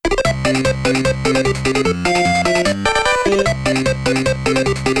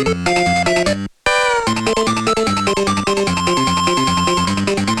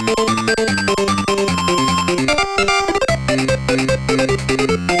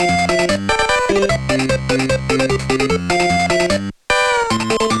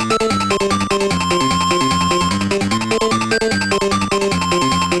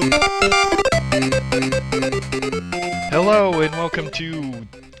Hello and welcome to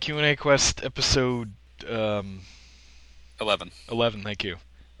Q&A Quest episode 11, thank you.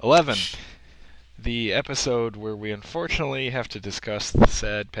 11. The episode where we unfortunately have to discuss the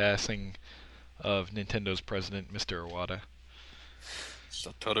sad passing of Nintendo's president, Mr. Iwata.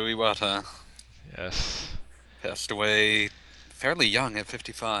 Satoru Iwata Yes. passed away fairly young at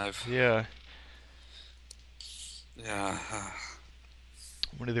 55. Yeah. Yeah.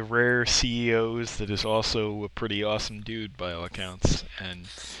 One of the rare CEOs that is also a pretty awesome dude by all accounts.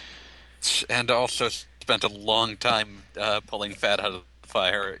 And also spent a long time pulling fat out of the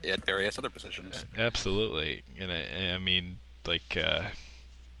fire at various other positions. Absolutely. And I mean, like,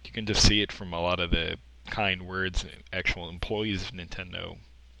 you can just see it from a lot of the kind words actual employees of Nintendo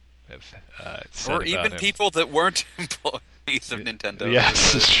have said Or about even him. people that weren't employees of Nintendo.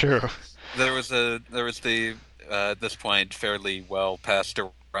 Yes, it's true. There was the at this point fairly well passed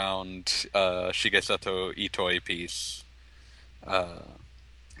around Shigesato Itoi piece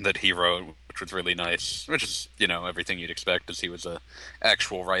that he wrote, which was really nice. Which is, everything you'd expect, as he was a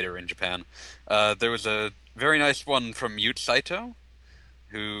actual writer in Japan. There was a very nice one from Yute Saito,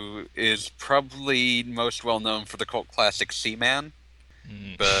 who is probably most well known for the cult classic Seaman,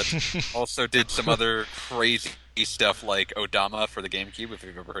 but also did some other crazy stuff like Odama for the GameCube, if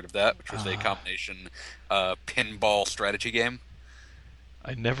you've ever heard of that, which was a combination pinball strategy game.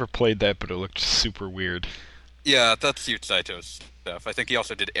 I never played that, but it looked super weird. Yeah, that's Yute Saito's stuff. I think he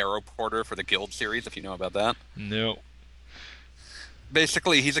also did Arrow Porter for the Guild series, if you know about that. No.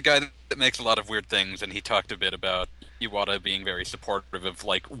 Basically, he's a guy that makes a lot of weird things, and he talked a bit about Iwata being very supportive of,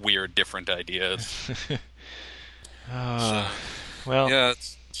 weird, different ideas. Well, yeah,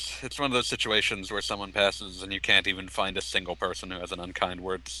 it's one of those situations where someone passes and you can't even find a single person who has an unkind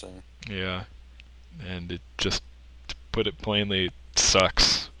word to say. Yeah, and it just, to put it plainly, it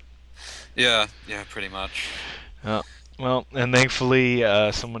sucks. Yeah, pretty much. Well, and thankfully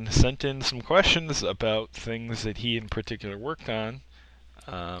someone sent in some questions about things that he in particular worked on.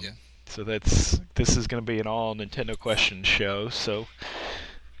 So this is going to be an all Nintendo questions show, so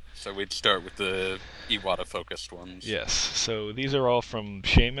we'd start with the Iwata-focused ones. Yes, so these are all from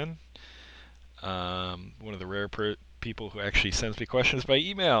Shaman, one of the rare people who actually sends me questions by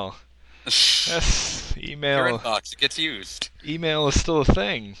email. Yes, email. Your inbox, it gets used. Email is still a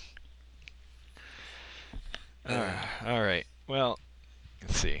thing. Alright, well,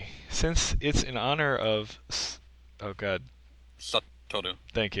 let's see. Since it's in honor of... Oh god. Satoru.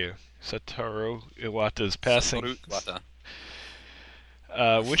 Thank you. Satoru Iwata's passing. Satoru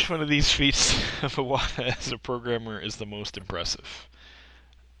Iwata. Which one of these feats of Iwata as a programmer is the most impressive?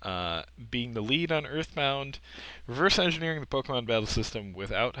 Being the lead on Earthbound, reverse engineering the Pokemon battle system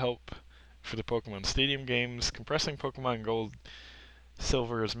without help for the Pokemon Stadium games, compressing Pokemon Gold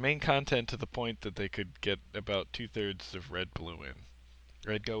Silver's main content to the point that they could get about 2/3 of Red Blue in.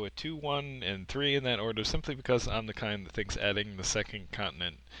 I'd go with 2, 1, and 3 in that order simply because I'm the kind that thinks adding the second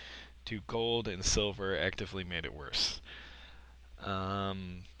continent to Gold and Silver actively made it worse.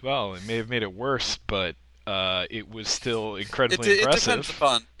 Well, it may have made it worse, but it was still incredibly impressive.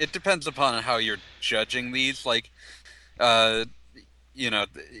 It depends upon how you're judging these. For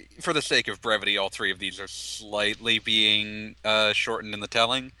the sake of brevity, all three of these are slightly being shortened in the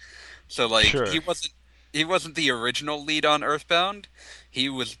telling. So, Sure. he wasn't the original lead on Earthbound. He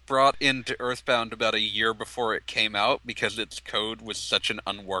was brought into Earthbound about a year before it came out because its code was such an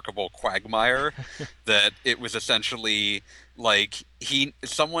unworkable quagmire that it was essentially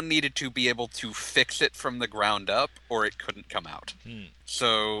someone needed to be able to fix it from the ground up or it couldn't come out.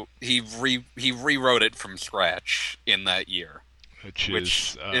 So he rewrote it from scratch in that year. Which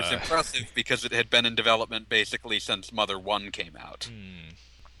is impressive because it had been in development basically since Mother 1 came out.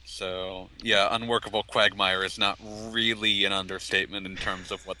 So, yeah, unworkable quagmire is not really an understatement in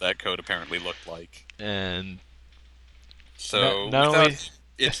terms of what that code apparently looked like. And so,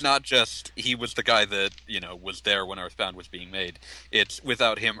 it's not just he was the guy that, was there when Earthbound was being made. It's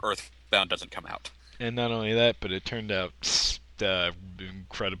without him, Earthbound doesn't come out. And not only that, but it turned out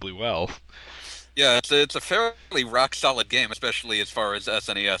incredibly well. Yeah, it's a fairly rock-solid game, especially as far as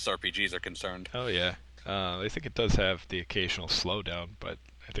SNES RPGs are concerned. Oh, yeah. I think it does have the occasional slowdown, but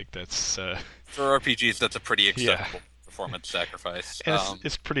I think that's... For RPGs, that's a pretty acceptable performance sacrifice. And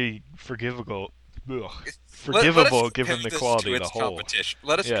it's pretty forgivable. Ugh, Let us forgivable compare given the this quality to of the its whole. competition.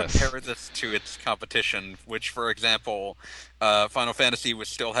 Let us Yes. compare this to its competition, which, for example, Final Fantasy was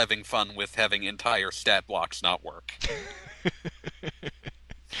still having fun with having entire stat blocks not work.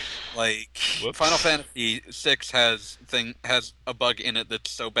 Like Final Whoops. Fantasy VI has a bug in it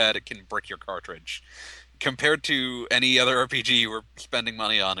that's so bad it can brick your cartridge. Compared to any other RPG you were spending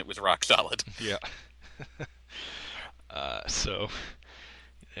money on, it was rock solid. Yeah. So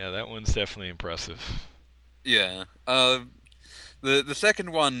yeah, that one's definitely impressive. Yeah. The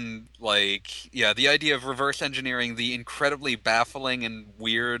second one, like, yeah, the idea of reverse engineering the incredibly baffling and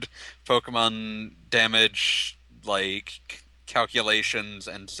weird Pokemon damage, like, calculations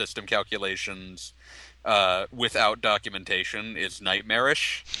and system calculations, without documentation is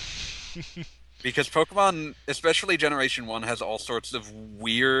nightmarish. Because Pokemon, especially Generation 1, has all sorts of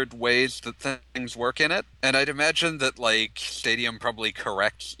weird ways that things work in it. And I'd imagine that, like, Stadium probably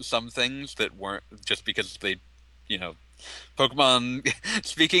corrects some things that weren't just because they, you know, Pokemon,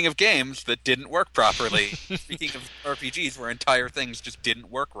 speaking of games that didn't work properly, speaking of RPGs where entire things just didn't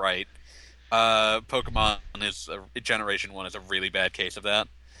work right, Pokemon Generation 1 is a really bad case of that.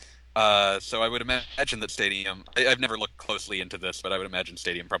 So I would imagine that Stadium. I've never looked closely into this, but I would imagine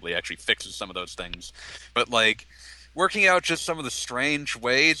Stadium probably actually fixes some of those things. But like working out just some of the strange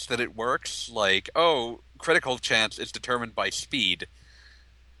ways that it works, like critical chance is determined by speed.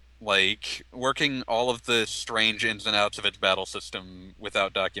 Like working all of the strange ins and outs of its battle system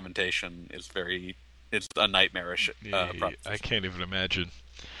without documentation it's a nightmarish I proposition. can't even imagine.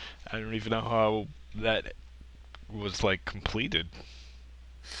 I don't even know how that was like completed.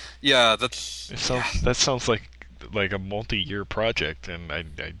 Yeah, It yeah, sounds like a multi-year project, and I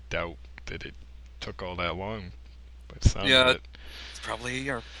doubt that it took all that long. By the sound of yeah. it. It's probably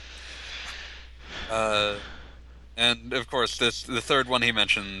uh And of course, the third one he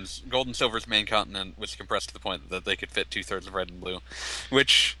mentions, Gold and Silver's main continent was compressed to the point that they could fit two-thirds of Red and Blue,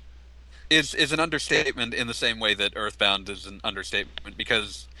 which is an understatement in the same way that Earthbound is an understatement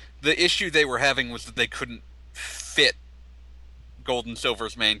because the issue they were having was that they couldn't fit Gold and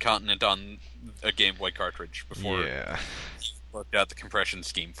Silver's main continent on a Game Boy cartridge before Yeah. worked out the compression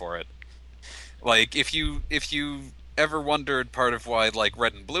scheme for it. Like if you ever wondered part of why like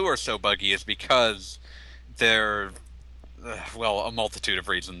Red and Blue are so buggy is because they're well, a multitude of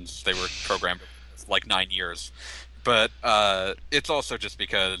reasons. They were programmed for like 9 years, but it's also just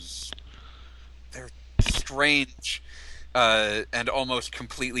because they're strange and almost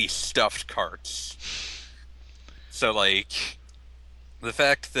completely stuffed carts. So like the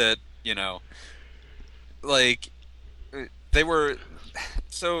fact that like they were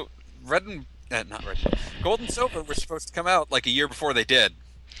so red and not red, gold and silver were supposed to come out like a year before they did.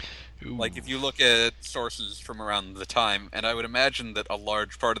 Ooh. Like if you look at sources from around the time, and I would imagine that a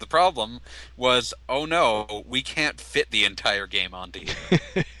large part of the problem was, oh no, we can't fit the entire game onto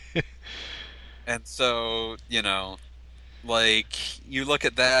here. And so, like you look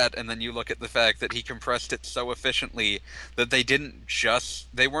at that and then you look at the fact that he compressed it so efficiently that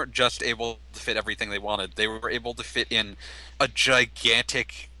they weren't just able to fit everything they wanted. They were able to fit in a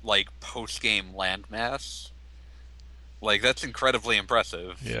gigantic like post-game landmass. Like that's incredibly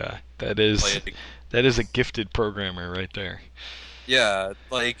impressive. Yeah, Like that is a gifted programmer right there. yeah,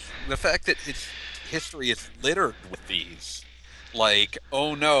 like the fact that its history is littered with these. Like,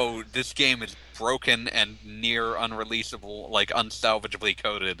 oh no, this game is broken and near unreleasable, like unsalvageably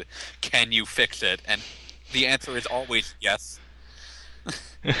coded. Can you fix it? And the answer is always yes.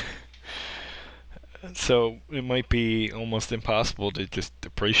 So it might be almost impossible to just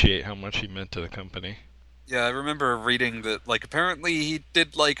appreciate how much he meant to the company. Yeah, I remember reading that like apparently he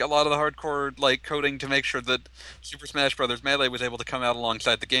did like a lot of the hardcore like coding to make sure that Super Smash Bros. Melee was able to come out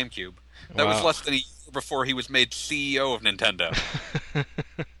alongside the GameCube. That was Wow. less than a year before he was made CEO of Nintendo.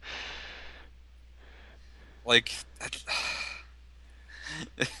 Like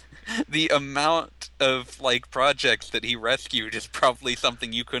the amount of like projects that he rescued is probably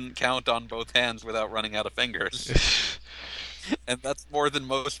something you couldn't count on both hands without running out of fingers. And that's more than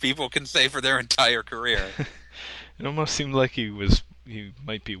most people can say for their entire career. It almost seemed like he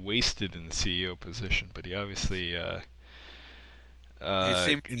might be wasted in the CEO position, but he obviously He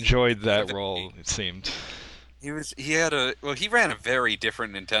seemed enjoyed he had a that role. It seemed. he ran a very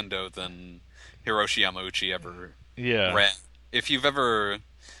different Nintendo than Hiroshi Yamauchi ever Yeah. ran. If you've ever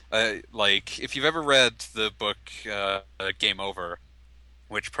if you've ever read the book Game Over,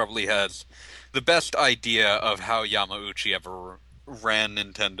 which probably has the best idea of how Yamauchi ever ran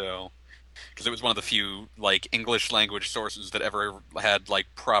Nintendo, because it was one of the few like English language sources that ever had like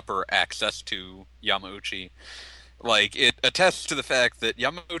proper access to Yamauchi. Like, it attests to the fact that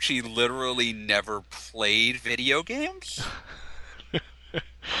Yamauchi literally never played video games.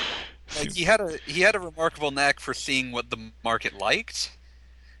 Like, Seems he had a remarkable knack for seeing what the market liked,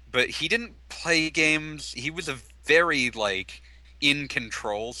 but he didn't play games. He was a very, like, in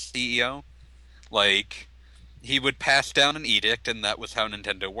control CEO. Like, he would pass down an edict, and that was how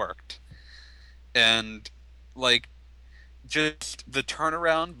Nintendo worked. And, like, just the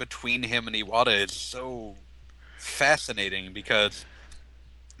turnaround between him and Iwata is so fascinating because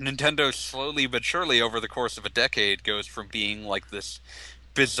Nintendo slowly but surely over the course of a decade goes from being like this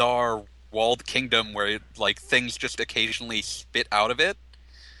bizarre walled kingdom where like things just occasionally spit out of it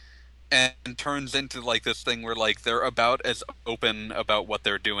and turns into like this thing where like they're about as open about what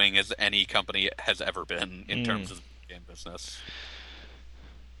they're doing as any company has ever been in terms of game business.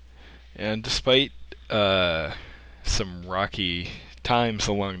 and despite uh, some rocky times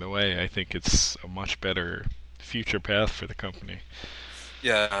along the way, I think it's a much better future path for the company.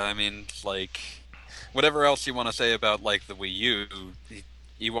 Yeah, I mean, like, whatever else you want to say about like the Wii U,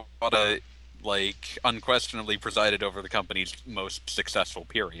 Iwata like unquestionably presided over the company's most successful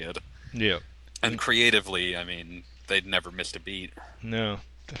period. Yeah. And creatively, I mean, they'd never missed a beat. No,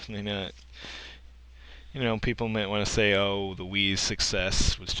 definitely not. You know, people might want to say, oh, the Wii's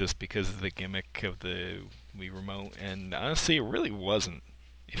success was just because of the gimmick of the Wii Remote, and honestly, it really wasn't.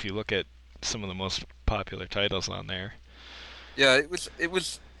 If you look at some of the most popular titles on there. Yeah, it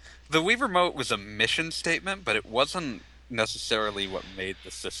was the Wii Remote was a mission statement, but it wasn't necessarily what made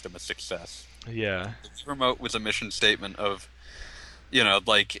the system a success. Yeah. The Wii Remote was a mission statement of,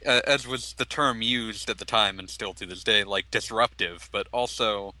 like as was the term used at the time and still to this day, like disruptive, but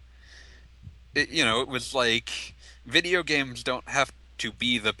also it was like video games don't have to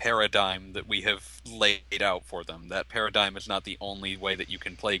be the paradigm that we have laid out for them. That paradigm is not the only way that you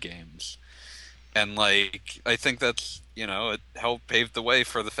can play games. And like I think that's it helped pave the way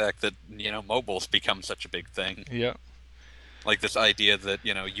for the fact that mobile's become such a big thing. Yeah. Like this idea that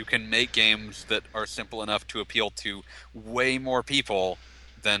you can make games that are simple enough to appeal to way more people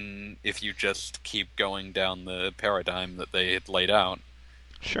than if you just keep going down the paradigm that they had laid out.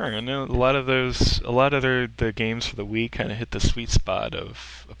 Sure, I know a lot of the games for the Wii kind of hit the sweet spot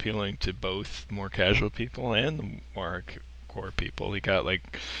of appealing to both more casual people and the more core people. You got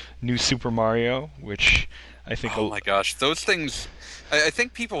like New Super Mario, which I think Oh my gosh, those things! I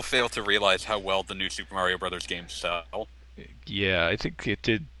think people fail to realize how well the new Super Mario Brothers games sell. yeah, I think it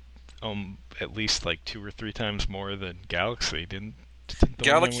did at least like two or three times more than Galaxy didn't the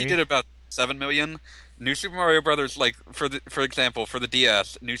one on Galaxy Wii? did about 7 million. New Super Mario Brothers, like for example, for the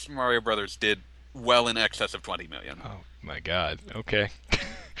DS, New Super Mario Brothers did well in excess of 20 million. Oh my God. Okay.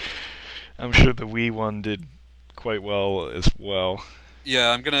 I'm sure the Wii one did quite well as well.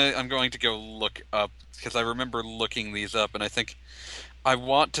 Yeah, I'm going to go look up because I remember looking these up, and I think I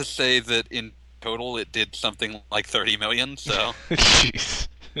want to say that in total it did something like 30 million. So Jeez.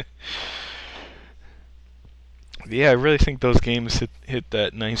 Yeah, I really think those games hit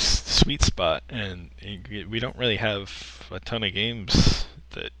that nice sweet spot, and we don't really have a ton of games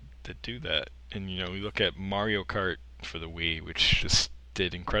that do that. And we look at Mario Kart for the Wii, which just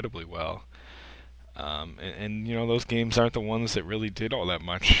did incredibly well. And those games aren't the ones that really did all that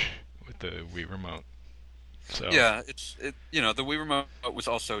much with the Wii Remote. So yeah, the Wii Remote was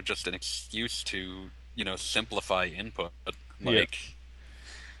also just an excuse to simplify input. yeah, Like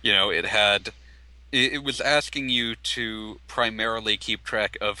it was asking you to primarily keep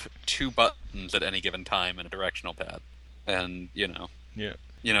track of two buttons at any given time in a directional pad, and yeah,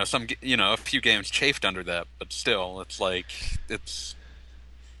 a few games chafed under that, but still, it's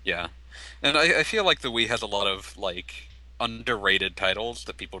yeah. And I feel like the Wii has a lot of like underrated titles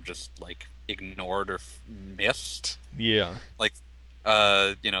that people just like ignored or missed. yeah, Like,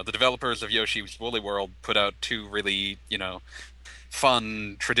 the developers of Yoshi's Woolly World put out two really,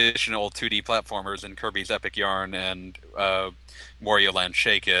 fun traditional 2D platformers in Kirby's Epic Yarn and Wario Land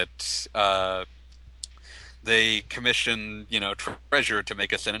Shake It. They commissioned, Treasure to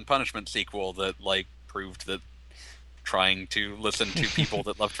make a Sin and Punishment sequel that like proved that trying to listen to people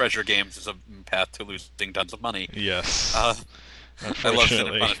that love treasure games is a path to losing tons of money. yes. I love Sin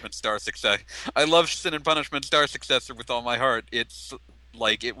and Unfortunately, Punishment Star Success. I love Sin and Punishment Star Successor with all my heart. It's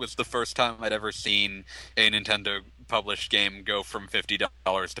like it was the first time I'd ever seen a Nintendo published game go from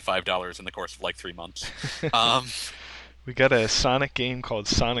 $50 to $5 in the course of like 3 months. Um, we got a Sonic game called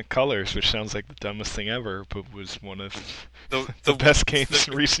Sonic Colors, which sounds like the dumbest thing ever, but was one of the best games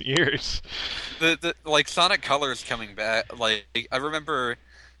in recent years. the like Sonic Colors coming back. Like I remember,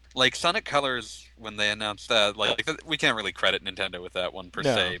 like Sonic Colors when they announced that. Like we can't really credit Nintendo with that one per No,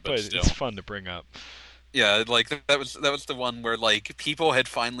 se, but still. it's fun to bring up. Yeah, like that was the one where like people had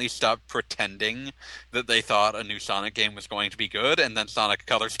finally stopped pretending that they thought a new Sonic game was going to be good, and then Sonic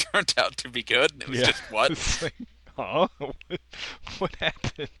Colors turned out to be good, and it was Yeah, just what? it's like, oh, what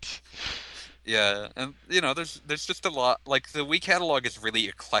happened? Yeah, and there's just a lot. Like the Wii catalog is really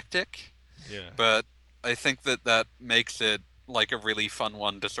eclectic, Yeah, but I think that makes it like a really fun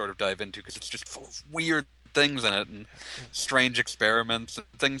one to sort of dive into because it's just full of weird things in it and strange experiments and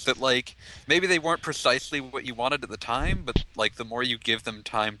things that like maybe they weren't precisely what you wanted at the time, but like the more you give them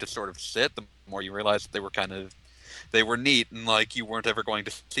time to sort of sit, the more you realize that they were neat and like you weren't ever going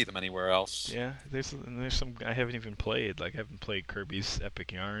to see them anywhere else. yeah. There's some I haven't even played. Like I haven't played Kirby's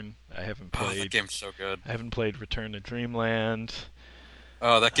Epic Yarn. Oh, that game's so good. I haven't played Return to Dreamland.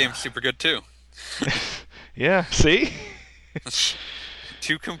 Oh, that game's super good too. Yeah, see?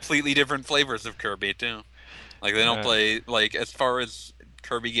 Two completely different flavors of Kirby too. Like they don't Uh, play like as far as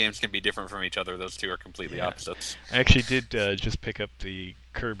Kirby games can be different from each other. Those two are completely yeah. opposites. I actually did just pick up the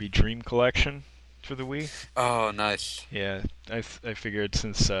Kirby Dream Collection for the Wii. Oh, nice. Yeah, I figured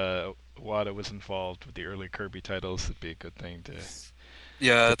since Wada was involved with the early Kirby titles, it'd be a good thing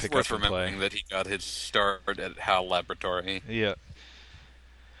Yeah, to it's pick worth up and play. remembering that he got his start at HAL Laboratory. Yeah.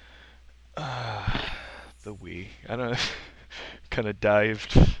 Uh, the Wii. I don't know. Kind of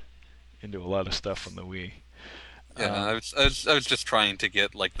dived into a lot of stuff on the Wii. Yeah, Um, I was just trying to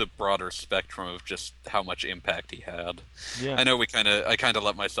get like the broader spectrum of just how much impact he had. yeah. I know I kind of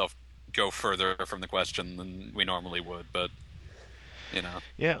let myself go further from the question than we normally would, but you know.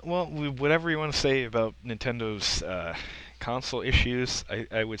 Yeah, well, whatever you want to say about Nintendo's console issues,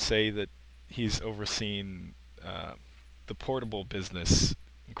 I would say that he's overseen uh, the portable business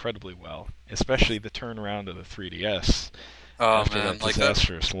incredibly well, especially the turnaround of the 3DS Oh after man, that like that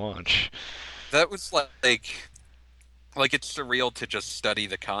disastrous launch. that was like it's surreal to just study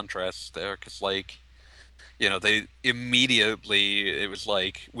the contrast there because like they immediately it was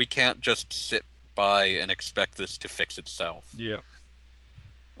like we can't just sit by and expect this to fix itself. Yeah,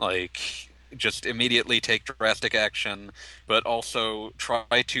 Like just immediately take drastic action, but also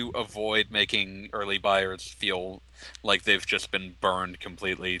try to avoid making early buyers feel like they've just been burned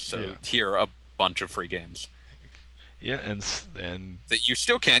completely. yeah, So here are a bunch of free games yeah, and that you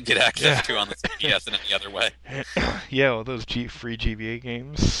still can't get access yeah, to on the 3DS in any other way. yeah, all those free GBA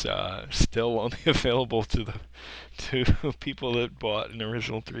games still only available to people that bought an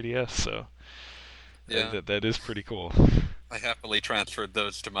original 3DS. So Yeah, that is pretty cool. I happily transferred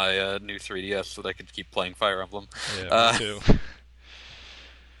those to my new 3DS so that I could keep playing Fire Emblem. Yeah, me Uh, too.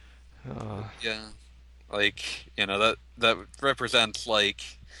 Uh, yeah, like that represents like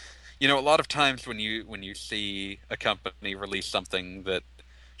a lot of times when you see a company release something that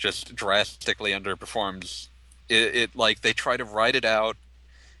just drastically underperforms, it like they try to ride it out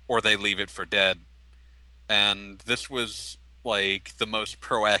or they leave it for dead. And this was like the most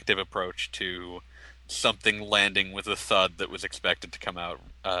proactive approach to something landing with a thud that was expected to come out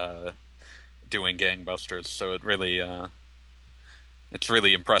doing gangbusters. So it's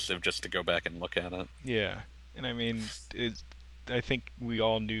really impressive just to go back and look at it. yeah, and I mean, I think we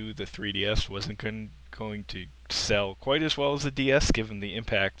all knew the 3DS wasn't going to sell quite as well as the DS, given the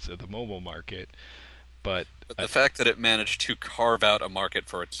impact of the mobile market. But But uh, the fact that it managed to carve out a market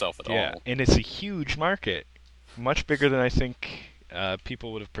for itself at yeah, all. and it's a huge market, much bigger than I think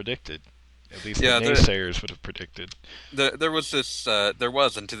people would have predicted. At least the Yeah, naysayers would have predicted. there was this there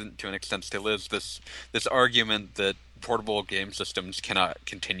was and to an extent still is this argument that portable game systems cannot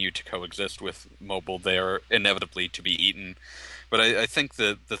continue to coexist with mobile. They are inevitably to be eaten. But I think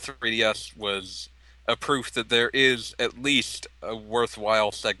that the 3DS was a proof that there is at least a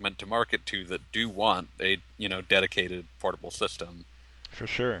worthwhile segment to market to that do want a dedicated portable system. For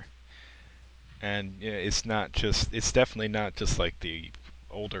sure. And yeah, it's definitely not just like the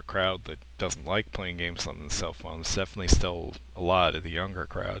older crowd that doesn't like playing games on the cell phone. It's definitely still a lot of the younger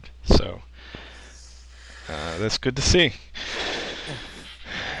crowd. So that's good to see.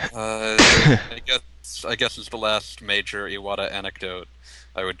 I guess as the last major Iwata anecdote,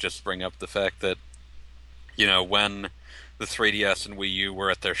 I would just bring up the fact that when the 3DS and Wii U were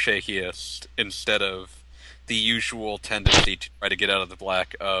at their shakiest, instead of the usual tendency to try to get out of the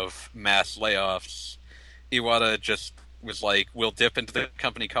black of mass layoffs, Iwata just was like, "We'll dip into the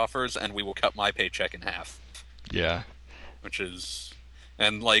company coffers and we will cut my paycheck in half," Yeah. which is.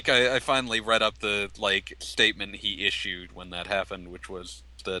 And like I finally read up the like statement he issued when that happened, which was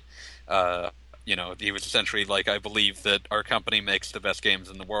that he was essentially like, I believe that our company makes the best games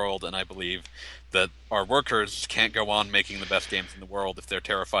in the world, and I believe that our workers can't go on making the best games in the world if they're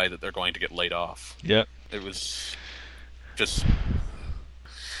terrified that they're going to get laid off. Yep. It was just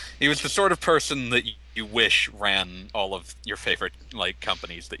he was the sort of person that you wish ran all of your favorite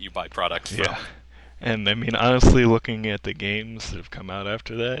companies that you buy products from. Yeah. And I mean, honestly, looking at the games that have come out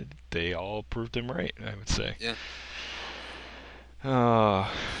after that, they all proved him right, I would say. Yeah.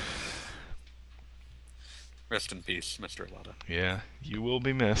 Oh, Rest in peace, Mr. Iwata. yeah, you will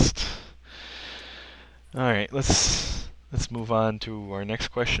be missed. All right, let's move on to our next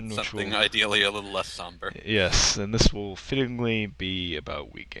question, which Something will ideally a little less somber. yes, and this will fittingly be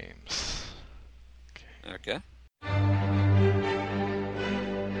about Wii games. Okay.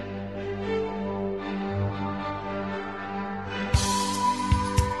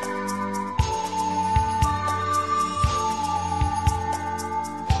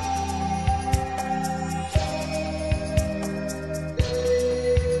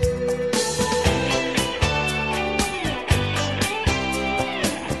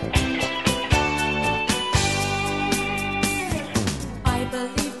 I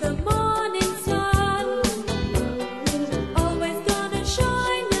believe the morning sun always gonna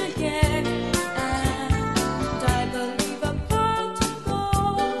shine again, and I believe a pot of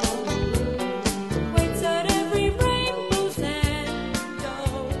gold waits at every rainbow's end.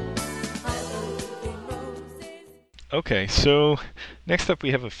 Oh, I believe in roses. Okay, so next up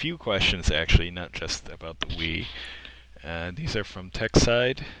we have a few questions actually, not just about the Wii. These are from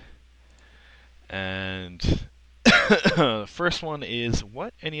TechSide. And the first one is,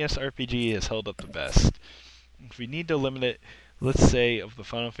 what NES RPG has held up the best? If we need to limit it, let's say of the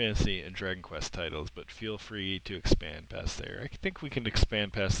Final Fantasy and Dragon Quest titles, but feel free to expand past there. I think we can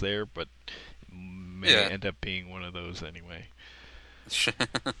expand past there, but it may Yeah. end up being one of those anyway.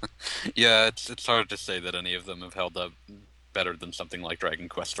 Yeah, it's hard to say that any of them have held up better than something like Dragon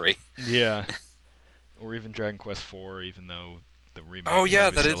Quest III. Yeah. Or even Dragon Quest 4, even though the remake Oh is yeah,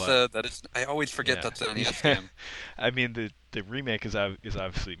 obviously a lot. that is. I always forget Yeah. that's an NES game. I mean, the remake is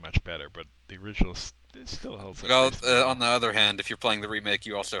obviously much better, but the original it still holds up. Well, reasonably well. on the other hand, if you're playing the remake,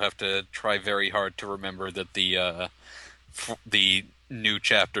 you also have to try very hard to remember that the new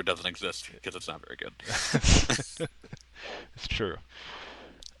chapter doesn't exist because it's not very good. It's true.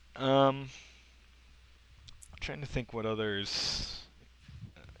 I'm trying to think what others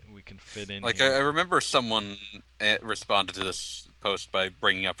we can fit in I here. remember someone responded to this post by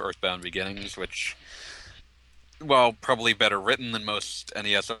bringing up Earthbound Beginnings, which, well, probably better written than most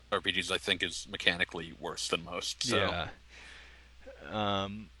NES RPGs, I think is mechanically worse than most. So. Yeah.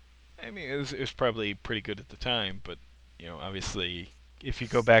 I mean, it was probably pretty good at the time, but obviously, if you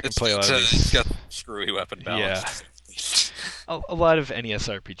go back and play a lot of It's these, got screwy weapon balance. a lot of NES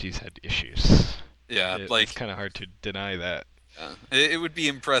RPGs had issues. Yeah, It's kind of hard to deny that. it would be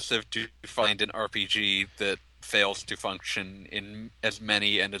impressive to find an RPG that fails to function in as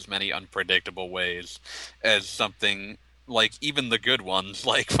many unpredictable ways as something like even the good ones,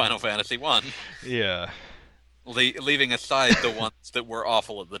 like Final Fantasy One. Yeah. Leaving aside the ones that were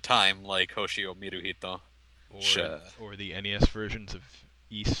awful at the time, like Hoshio Miruhito. Or Sure. or the NES versions of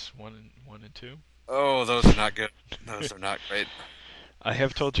Ys 1 and 2. Oh, those are not good. Those are not great. I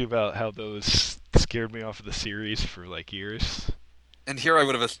have told you about how those scared me off of the series for like years. And here I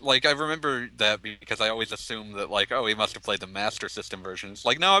would have I remember that because I always assumed that oh, he must have played the Master System versions.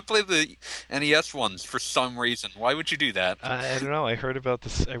 No, I played the NES ones for some reason. Why would you do that? I don't know. I heard about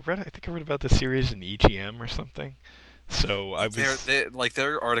this. I think I read about the series in EGM or something. So I was.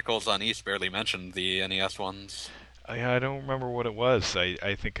 Their articles on East barely mentioned the NES ones. I don't remember what it was.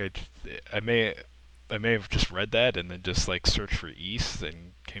 I think I may have just read that and then just searched for East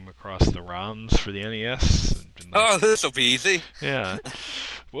and came across the ROMs for the NES. And been Oh, this will be easy. yeah.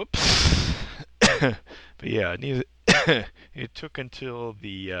 Whoops. But yeah, it took until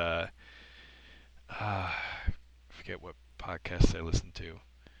the I forget what podcast I listened to.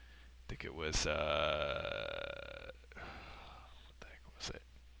 I think it was what the heck was it?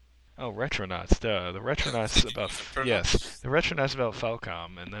 Oh, Retronauts. Duh. The Retronauts about yes, the Retronauts about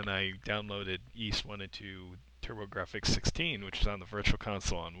Falcom, and then I downloaded East 1 and 2 TurboGrafx 16, which is on the Virtual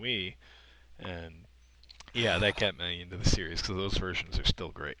Console on Wii, and yeah, that got me into the series because those versions are still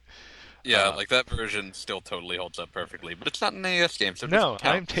great. Yeah, that version still totally holds up perfectly, but it's not an NES game, so it No, doesn't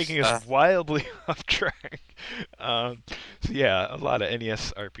count. I'm taking us wildly off track. So yeah, a lot of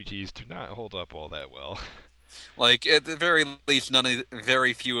NES RPGs do not hold up all that well. At the very least,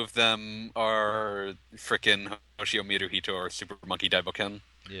 very few of them are frickin' Hoshio Miruhito or Super Monkey Daiboken,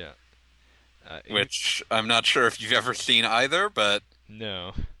 Yeah. which I'm not sure if you've ever seen either, but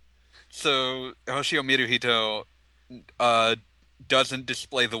No. so Hoshio Miruhito doesn't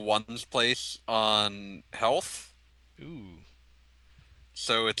display the ones place on health, Ooh.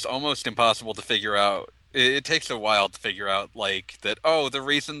 so it's almost impossible to figure out it takes a while to figure out like that. Oh, the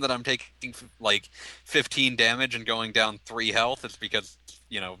reason that I'm taking like 15 damage and going down 3 health is because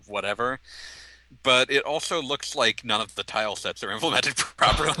whatever. But it also looks like none of the tile sets are implemented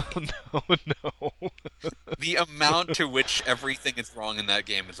properly. Oh, no. The amount to which everything is wrong in that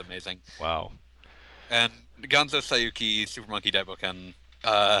game is amazing. Wow. And Gonzo Sayuki Super Monkey Daiboken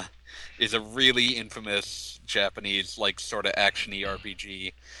is a really infamous Japanese like sort of actiony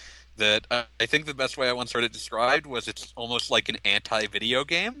RPG that I think the best way I once heard it described was it's almost like an anti-video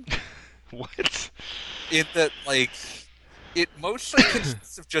game. What? In that like it mostly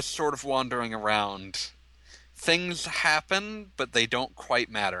consists of just sort of wandering around. Things happen, but they don't quite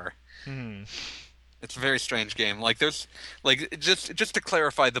matter. Hmm. It's a very strange game. Like there's like just to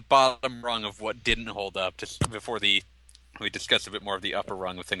clarify the bottom rung of what didn't hold up just before we discuss a bit more of the upper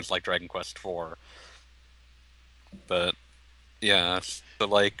rung of things like Dragon Quest IV. But yeah, so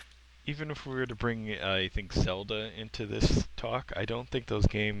like Even if we were to bring, I think, Zelda into this talk, I don't think those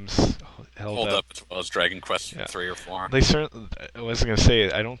games held hold up. up as well as Dragon Quest Yeah. 3 or 4. They certainly. I was going to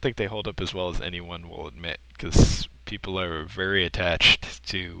say, I don't think they hold up as well as anyone will admit, because people are very attached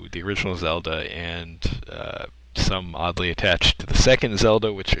to the original Zelda, and some oddly attached to the second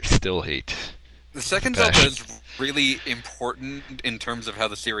Zelda, which I still hate. The second Gosh. Zelda is really important in terms of how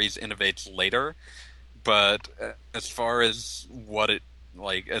the series innovates later, but as far as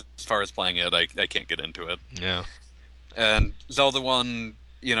as far as playing it, I can't get into it. Yeah. And Zelda 1,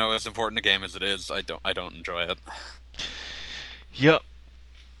 as important a game as it is, I don't enjoy it. Yep.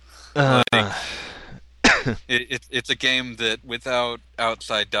 It's a game that without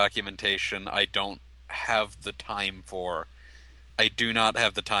outside documentation, I don't have the time for. I do not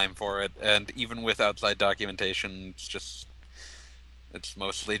have the time for it, and even with outside documentation, it's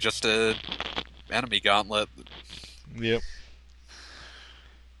mostly just a enemy gauntlet. Yep.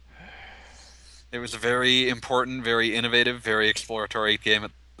 It was a very important, very innovative, very exploratory game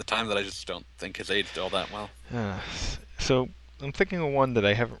at the time that I just don't think has aged all that well. So I'm thinking of one that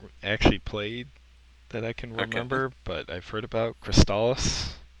I haven't actually played that I can Okay. remember, but I've heard about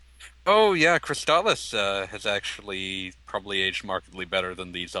Crystallis. Oh yeah, Crystallis has actually probably aged markedly better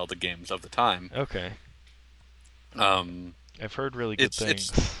than the Zelda games of the time. Okay. Um, I've heard really good It's-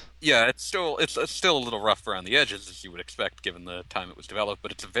 things. yeah, it's still a little rough around the edges as you would expect given the time it was developed,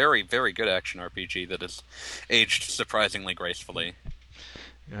 but it's a very very good action RPG that has aged surprisingly gracefully.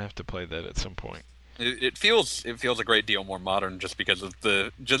 I have to play that at some point. It feels a great deal more modern just because of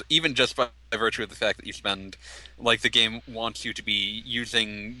just by virtue of the fact that you spend like the game wants you to be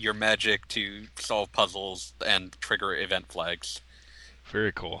using your magic to solve puzzles and trigger event flags.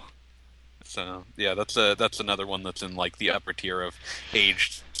 Very cool. So yeah, that's another one that's in like the upper tier of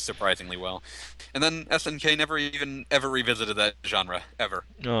aged surprisingly well. And then SNK never even ever revisited that genre ever,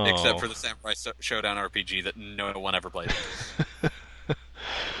 Oh. except for the Samurai Showdown RPG that no one ever played.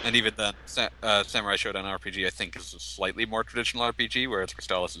 And even then, Samurai Showdown RPG I think is a slightly more traditional RPG, whereas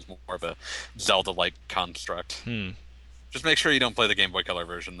Crystallis is more of a Zelda-like construct. Just make sure you don't play the Game Boy Color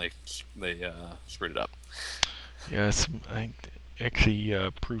version; they screwed it up. Yes, I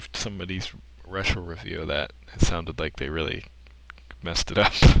actually proofed somebody's retro review of that. It sounded like they really messed it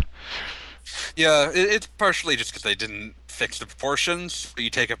up. Yeah, it's partially just because they didn't fix the proportions.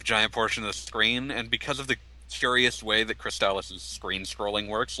 You take up a giant portion of the screen, and because of the curious way that Crystallis' screen scrolling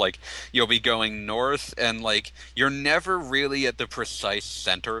works, like you'll be going north, and like you're never really at the precise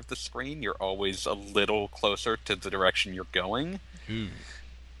center of the screen. You're always a little closer to the direction you're going. Ooh.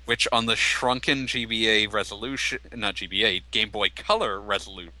 Which on the shrunken GBA resolution, not GBA, Game Boy Color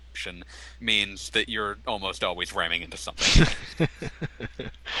resolution, means that you're almost always ramming into something.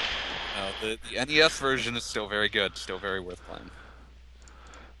 The NES version is still very good, still very worth playing.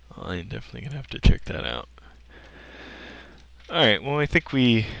 I'm definitely gonna have to check that out. Alright, well I think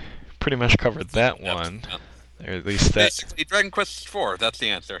we pretty much covered that Yep. one. Or at least that. Basically, Dragon Quest IV, that's the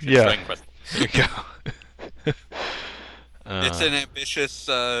answer. It's Yeah. Dragon Quest. There you go. It's an ambitious,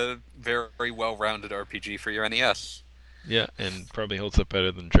 very well-rounded RPG for your NES. Yeah, and probably holds up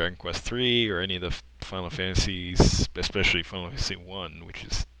better than Dragon Quest 3 or any of the Final Fantasies, especially Final Fantasy 1, which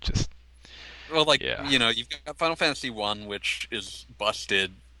is just Well, like, Yeah. you've got Final Fantasy 1, which is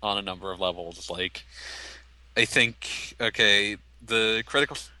busted on a number of levels. Like, I think, okay, the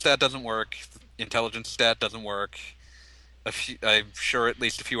critical stat doesn't work, the intelligence stat doesn't work. I'm sure at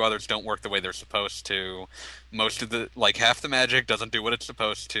least a few others don't work the way they're supposed to. Most of the, like, half the magic doesn't do what it's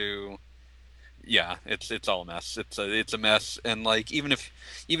supposed to. Yeah, it's all a mess. It's a mess, and like even if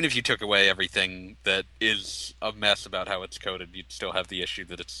you took away everything that is a mess about how it's coded, you'd still have the issue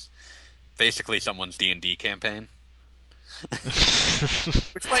that it's basically someone's D&D campaign.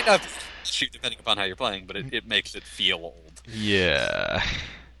 Which might not be an issue depending upon how you're playing, but it makes it feel old. Yeah.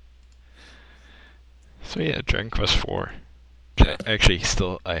 So yeah, Dragon Quest IV. Yeah. Actually,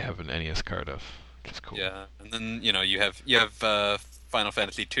 still I have an NES card of, which is cool. Yeah, and then you have Final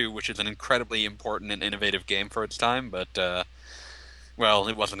Fantasy II, which is an incredibly important and innovative game for its time, but well,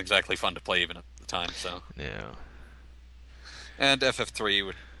 it wasn't exactly fun to play even at the time. So, Yeah. and FF3,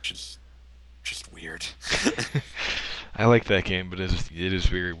 which is just weird. I like that game, but it is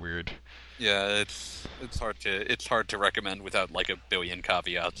very weird. Yeah, it's hard to recommend without like a billion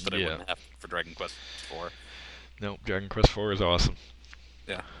caveats that I Yeah. wouldn't have for Dragon Quest IV. Nope, Dragon Quest IV is awesome.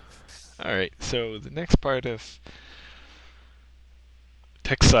 Yeah. Alright, so the next part of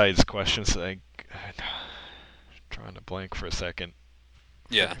tech sides questions, I'm drawing a blank for a second.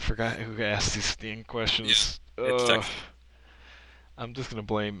 Yeah. I forgot who asked these dang questions. Yeah, it's Ugh. tech. I'm just gonna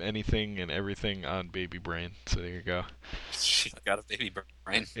blame anything and everything on Baby Brain. So there you go. She's got a baby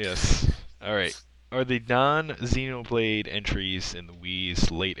brain. Yes. Alright. Are the non-Xenoblade entries in the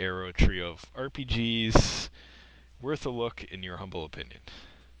Wii's late era trio of RPGs worth a look in your humble opinion?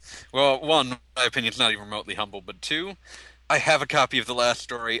 Well, one, my opinion's not even remotely humble, but two, I have a copy of The Last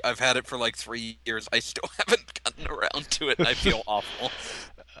Story. I've had it for like 3 years. I still haven't gotten around to it, and I feel awful.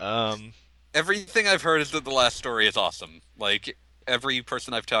 Everything I've heard is that The Last Story is awesome. Like, every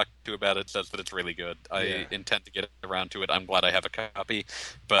person I've talked to about it says that it's really good. I Yeah. intend to get around to it. I'm glad I have a copy,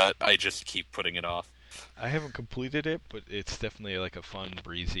 but I just keep putting it off. I haven't completed it, but it's definitely like a fun,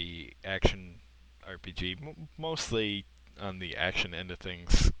 breezy action RPG. Mostly on the action end of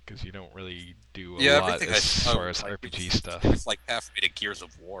things, because you don't really do a Yeah, lot everything as I far as like, RPG it's- stuff. It's like halfway to Gears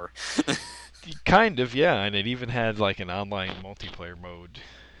of War. Kind of, yeah, and it even had like an online multiplayer mode,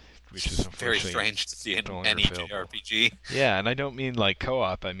 which is Very unfortunately strange to see in no longer any available. JRPG. Yeah, and I don't mean like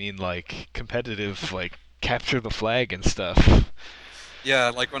co-op. I mean like competitive, like capture the flag and stuff. Yeah,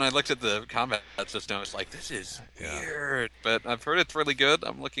 like when I looked at the combat system, I was like, "This is Yeah. weird." But I've heard it's really good.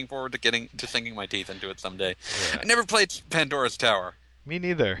 I'm looking forward to sinking my teeth into it someday. Yeah. I never played Pandora's Tower. Me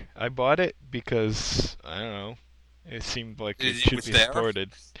neither. I bought it because I don't know. It seemed like it It should was be there?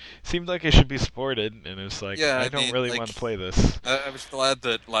 supported. Seemed like it should be supported, and it's like Yeah, I I don't mean, really like- want to play this. I was glad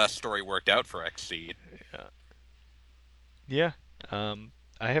that Last Story worked out for Xseed. Yeah.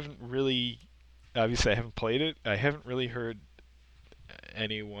 I haven't really. Obviously, I haven't played it. I haven't really heard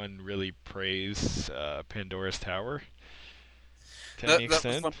anyone really praise Pandora's Tower to any That was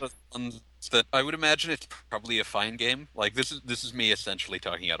extent. one of those ones that I would imagine it's probably a fine game. Like this is me essentially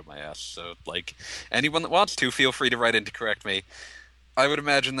talking out of my ass. So like anyone that wants to, feel free to write in to correct me. I would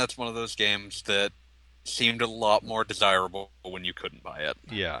imagine that's one of those games that seemed a lot more desirable when you couldn't buy it.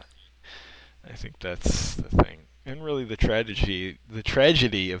 Yeah, I think that's the thing. And really, the tragedy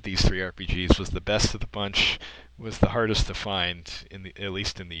of these three RPGs was the best of the bunch, was the hardest to find at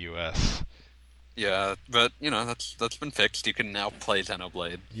least in the U.S. Yeah, but that's been fixed. You can now play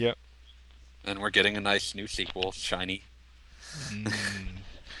Xenoblade, Yep. and we're getting a nice new sequel, shiny. Mm.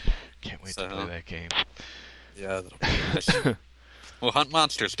 Can't wait to play So- that game. Yeah, that'll be nice. We'll hunt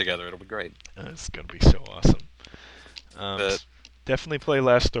monsters together. It'll be great. It's gonna be so awesome. But- Definitely play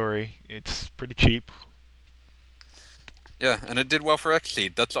Last Story. It's pretty cheap. Yeah, and it did well for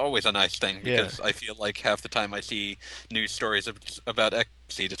Xseed. That's always a nice thing Yeah. because I feel like half the time I see news stories about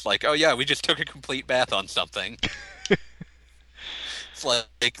Xseed, it's like, oh yeah, we just took a complete bath on something. It's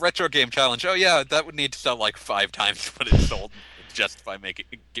like retro game challenge. Oh yeah, that would need to sell like 5 times what it sold to justify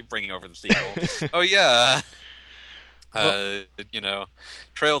bringing over the sequel. Oh yeah.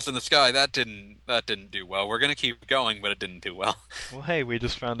 Trails in the Sky. That didn't do well. We're gonna keep going, but it didn't do well. Well, hey, we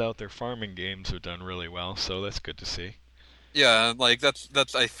just found out their farming games have done really well, so that's good to see. Yeah, like that's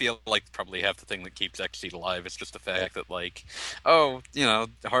I feel like probably half the thing that keeps Xseed alive is just the fact that like, oh,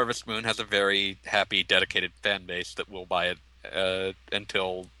 Harvest Moon has a very happy, dedicated fan base that will buy it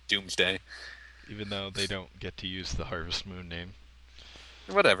until Doomsday. Even though they don't get to use the Harvest Moon name.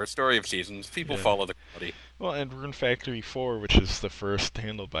 Whatever, story of seasons. People Yeah. follow the quality. Well, and Rune Factory 4, which is the first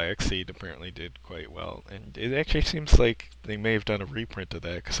handled by Xseed, apparently did quite well. And it actually seems like they may have done a reprint of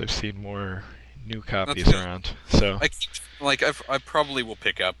that, because I've seen more new copies good. around. So, I probably will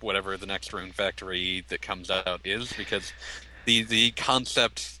pick up whatever the next Rune Factory that comes out is because the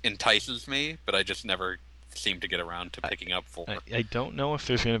concept entices me, but I just never seem to get around to picking up for. I don't know if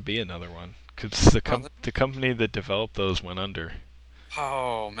there's going to be another one, because the company that developed those went under.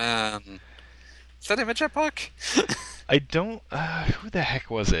 Oh man, is that Image Epoch? I don't... who the heck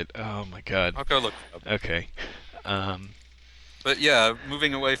was it? Oh my god. I'll go look it up. Okay. But yeah,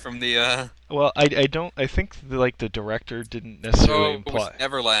 moving away from the Well, I don't... I think, the director didn't necessarily it was imply...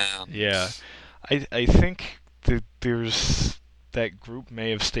 Neverland. Yeah. I think there's that group may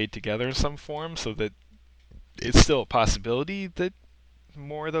have stayed together in some form, so that it's still a possibility that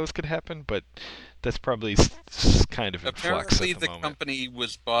more of those could happen, but that's probably kind of in flux Apparently, at the the moment. company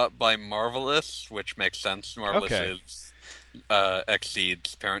was bought by Marvelous, which makes sense. Marvelous Okay. is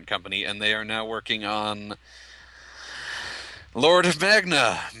Exceed's parent company, and they are now working on Lord of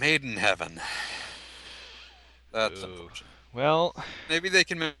Magna, Maiden Heaven. That's Ooh. unfortunate. Well, Maybe they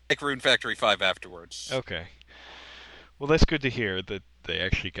can make Rune Factory 5 afterwards. okay. Well, that's good to hear that they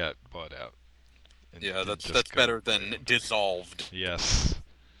actually got bought out. And Yeah, didn't that's just that's go better than around. Dissolved. Yes.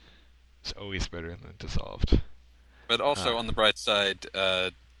 It's always better than dissolved. But also Ah. on the bright side,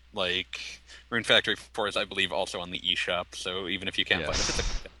 like Rune Factory 4 is, I believe, also on the eShop. So even if you can't find it, it's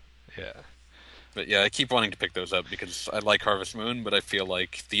Yes. Yeah. But yeah, I keep wanting to pick those up because I like Harvest Moon, but I feel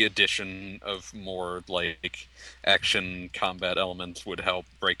like the addition of more like action combat elements would help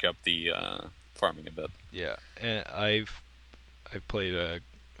break up the farming a bit. Yeah. And I've played a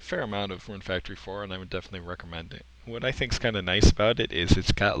fair amount of Rune Factory 4, and I would definitely recommend it. What I think's kind of nice about it is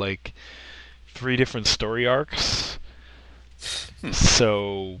it's got like 3 different story arcs, Hmm.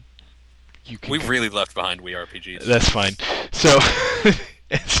 so you can. We really left behind Wii RPGs. That's fine. So,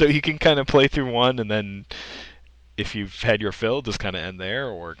 so you can kind of play through one, and then if you've had your fill, just kind of end there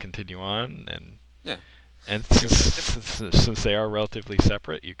or continue on, and Yeah. and Give it a since they are relatively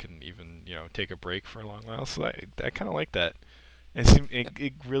separate, you can even take a break for a long while. So I kind of like that.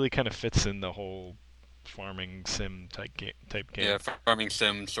 It really kind of fits in the whole farming sim type game. Yeah, farming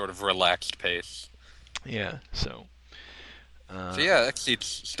sim sort of relaxed pace. Yeah. So. So yeah, Exceed's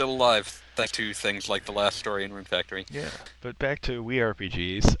still alive thanks to things like the last story in Rune Factory. Yeah, but back to Wii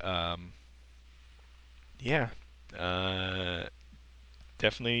RPGs. Yeah,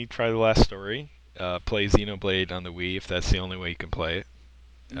 definitely try the last story. Play Xenoblade on the Wii if that's the only way you can play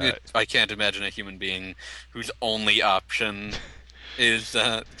it. I can't imagine a human being whose only option is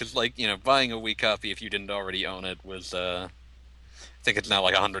because buying a Wii copy if you didn't already own it was I think it's now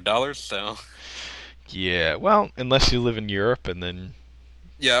like $100. So Yeah, well, unless you live in Europe, and then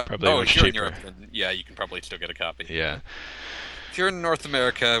yeah, probably oh, much if you're in cheaper. Europe, then yeah, you can probably still get a copy. Yeah. If you're in North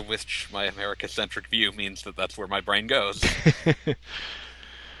America, which my America-centric view means that that's where my brain goes.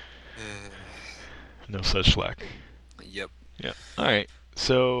 No such luck. Yep. Yeah. All right.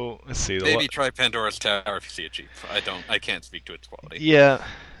 So let's see. Maybe try Pandora's Tower if you see it cheap. I can't speak to its quality. Yeah.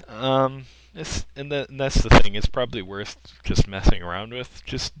 And that's the thing. It's probably worth just messing around with.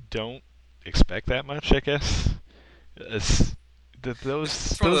 Just don't expect that much, I guess. It's It's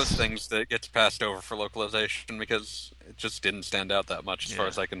one of those things that gets passed over for localization because it just didn't stand out that much as far Yeah.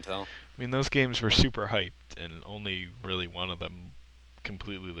 as I can tell. I mean, those games were super hyped, and only really one of them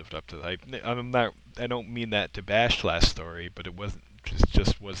completely lived up to the hype. I don't mean that to bash Last Story, but it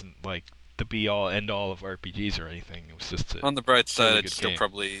just wasn't like the be all end all of RPGs or anything. It was just On the bright side, really I'd good still game.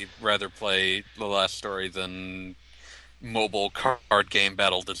 probably rather play The Last Story than mobile card game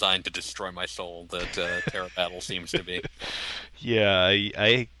battle designed to destroy my soul that Terra Battle seems to be. Yeah,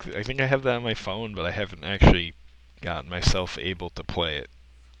 I think I have that on my phone, but I haven't actually gotten myself able to play it.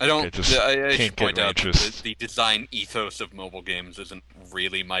 I don't. I just I can't should get point out that interest. the design ethos of mobile games isn't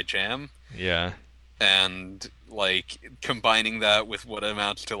really my jam, Yeah. and like combining that with what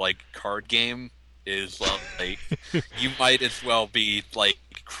amounts to like card game is like you might as well be like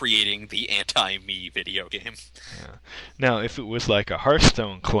creating the anti-me video game. Yeah. Now, if it was like a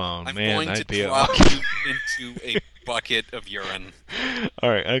Hearthstone clone, I'm man, going to I'd be drop okay. you into a bucket of urine. All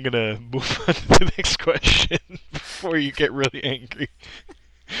right, I'm gonna move on to the next question before you get really angry.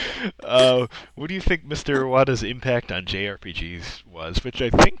 What do you think Mr. Iwata's impact on JRPGs was? Which I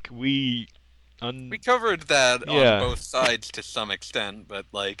think we We covered that Yeah. on both sides to some extent, but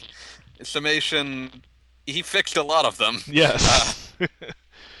like summation, he fixed a lot of them. Yes.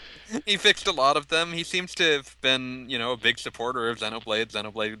 He fixed a lot of them. He seems to have been, a big supporter of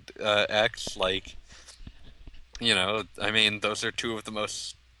Xenoblade X. Like, I mean, those are two of the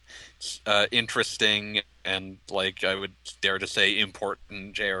most interesting and, like, I would dare to say,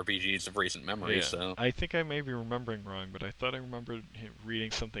 important JRPGs of recent memory. Yeah. So I think I may be remembering wrong, but I thought I remembered reading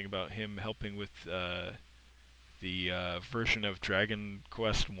something about him helping with the version of Dragon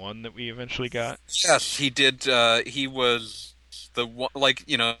Quest One that we eventually got. yes, he did. He was the one, like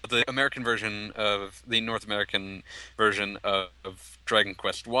the American version of the North American version of Dragon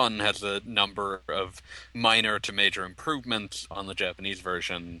Quest One has a number of minor to major improvements on the Japanese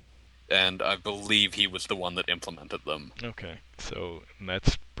version, and I believe he was the one that implemented them. Okay, so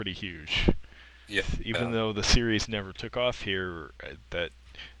that's pretty huge. Yeah, Even though the series never took off here, that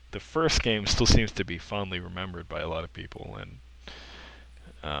the first game still seems to be fondly remembered by a lot of people,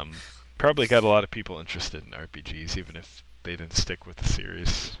 and probably got a lot of people interested in RPGs, even if they didn't stick with the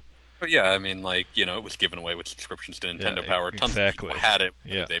series. But yeah, I mean, like, it was given away with subscriptions to Nintendo Yeah, Power. Tons of people exactly. had it,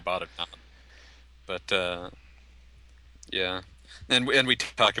 whether Yeah. they bought it or not. But yeah, and we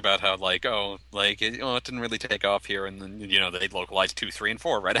talk about how like it didn't really take off here, and then they localized 2, 3, and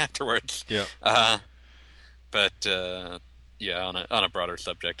 4 right afterwards. Yeah. But yeah, on a broader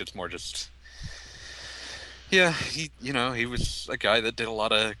subject, it's more just yeah, he was a guy that did a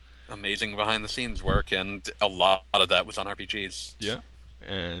lot of amazing behind the scenes work, and a lot of that was on RPGs. Yeah.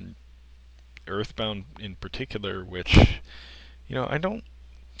 And Earthbound in particular, which, I don't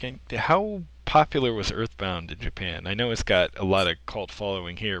think. How popular was Earthbound in Japan? I know it's got a lot of cult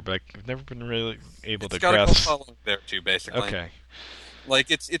following here, but I've never been really able It's to got a cult grasp. following there too, basically. Okay. Like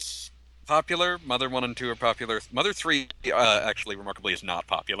it's popular. Mother 1 and 2 are popular. Mother 3 actually remarkably is not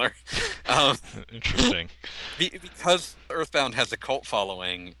popular. Interesting. Because Earthbound has a cult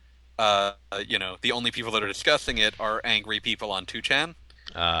following, the only people that are discussing it are angry people on 2chan,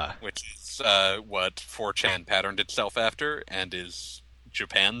 which is what 4chan patterned itself after and is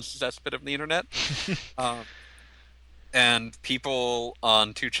Japan's cesspit of the internet. And people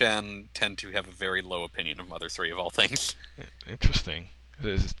on 2chan tend to have a very low opinion of Mother 3 of all things. Interesting.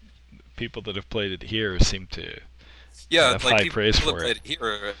 There's people that have played it here seem to Yeah, have like high people praise that for played it.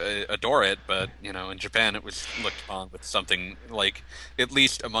 here adore it, but in Japan it was looked upon with something like, at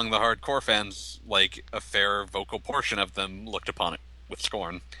least among the hardcore fans, like a fair vocal portion of them looked upon it with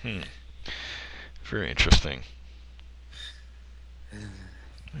scorn. Very interesting.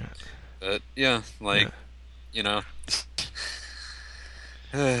 But yeah, like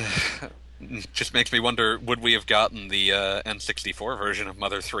just makes me wonder: would we have gotten the N64 version of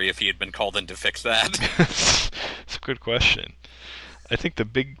Mother 3 if he had been called in to fix that? It's a good question. I think the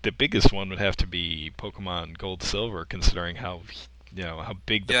biggest one would have to be Pokemon Gold Silver, considering how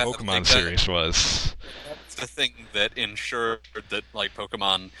big the Yeah, Pokemon like that- series was. That's the thing that ensured that, like,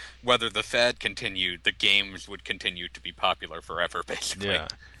 Pokemon, whether the fad continued, the games would continue to be popular forever, basically. Yeah.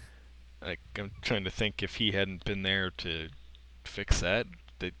 Like, I'm trying to think if he hadn't been there to fix that,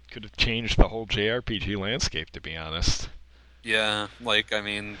 they could have changed the whole JRPG landscape, to be honest. Yeah, like, I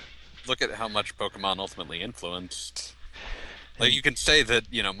mean, look at how much Pokemon ultimately influenced. Like, you can say that,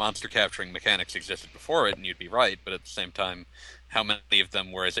 monster capturing mechanics existed before it, and you'd be right, but at the same time, how many of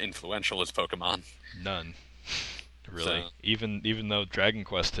them were as influential as Pokemon? None. Really. So- Even though Dragon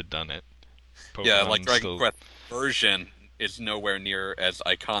Quest had done it. Yeah, Pokemon like Dragon still, Quest version is nowhere near as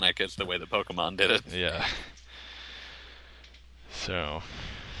iconic as the way that Pokemon did it. Yeah. So,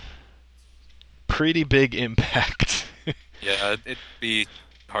 pretty big impact. Yeah, it'd be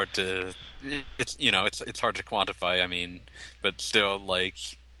hard to. It's hard to quantify. I mean, but still, like,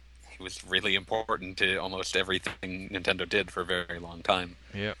 it was really important to almost everything Nintendo did for a very long time.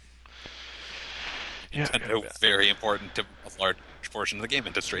 Yep. Yeah. Nintendo was very important to a large portion of the game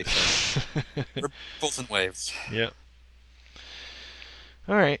industry. So. Ripples and waves. Yep.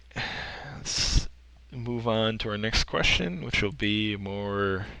 All right. Let's move on to our next question, which will be a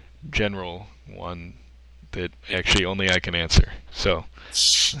more general one that actually only I can answer. So,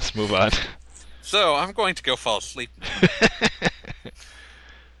 let's move on. So I'm going to go fall asleep now.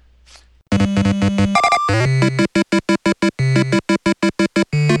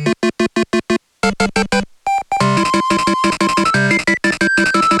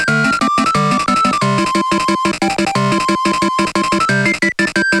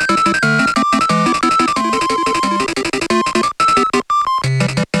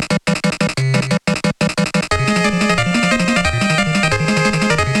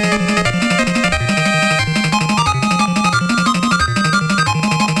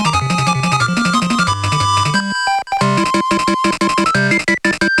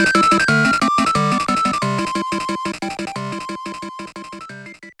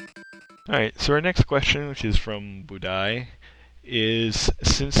 Alright, so our next question, which is from Budai, is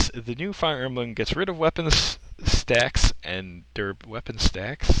since the new Fire Emblem gets rid of weapons stacks and weapon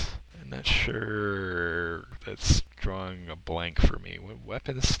stacks? I'm not sure. That's drawing a blank for me.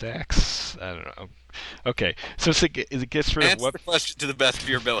 Weapon stacks? I don't know. Okay, so it gets rid of Answer the question to the best of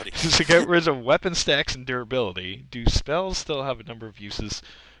your ability. since it gets rid of weapon stacks and durability, do spells still have a number of uses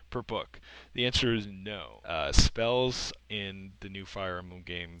per book? The answer is no. Spells in the new Fire Emblem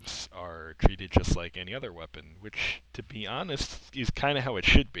games are treated just like any other weapon, which, to be honest, is kind of how it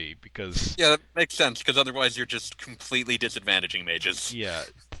should be, because Yeah, that makes sense, because otherwise you're just completely disadvantaging mages. yeah,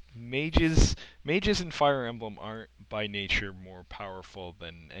 mages in Fire Emblem aren't by nature more powerful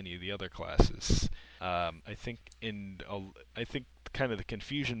than any of the other classes. I think kind of the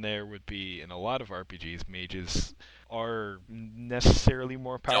confusion there would be in a lot of RPGs, mages are necessarily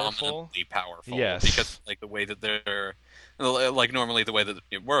more powerful. Dominantly powerful. Yes. Because like the way that they're like normally the way that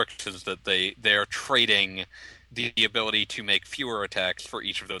it works is that they're trading the ability to make fewer attacks for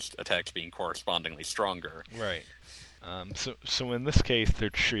each of those attacks being correspondingly stronger. Right. So in this case, they're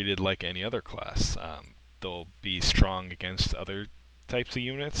treated like any other class. They'll be strong against other types of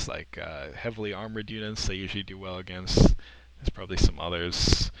units, like heavily armored units. They usually do well against. There's probably some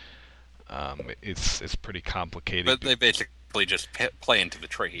others. It's pretty complicated. But they basically just play into the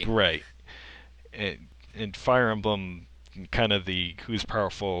tree. Right. And Fire Emblem, kind of the who's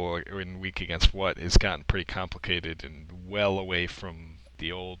powerful and weak against what, has gotten pretty complicated and well away from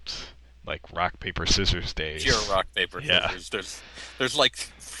the old like rock paper scissors days. Pure rock paper Yeah. scissors. There's like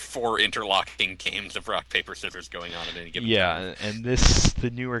 4 interlocking games of rock paper scissors going on at any given time. Yeah, and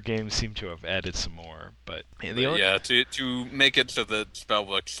the newer games seem to have added some more, but the only, Yeah, to make it so that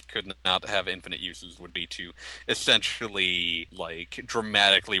spellbooks could not have infinite uses would be to essentially like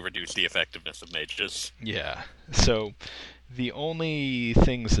dramatically reduce the effectiveness of mages. yeah. So the only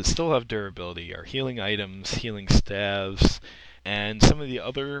things that still have durability are healing items, healing staves, and some of the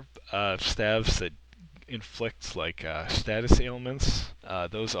other staves that inflict like status ailments.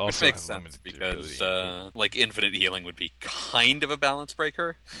 Those also Which makes have sense limited because durability. like infinite healing would be kind of a balance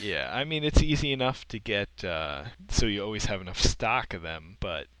breaker. Yeah, I mean it's easy enough to get, so you always have enough stock of them.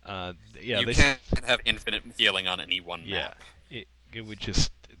 But yeah, You they can't have infinite healing on any one yeah, map. it would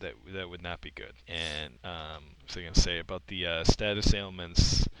just that would not be good. And so I'm gonna say about the status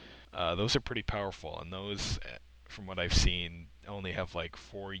ailments, those are pretty powerful, and those, from what I've seen, only have like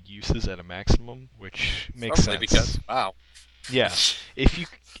 4 uses at a maximum, which makes Probably sense. because wow. Yeah, if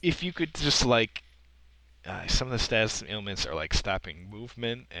you could just like some of the status ailments are like stopping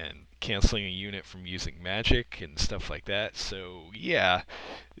movement and canceling a unit from using magic and stuff like that. So yeah,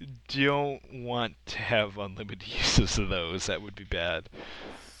 don't want to have unlimited uses of those. That would be bad.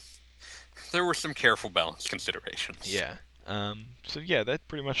 There were some careful balance considerations. Yeah. So yeah, that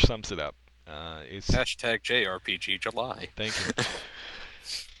pretty much sums it up. It's Hashtag JRPG July. Thank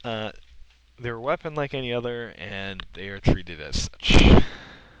you. They're a weapon like any other, and they are treated as such.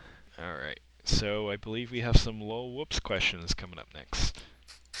 Alright, so I believe we have some low whoops questions coming up next.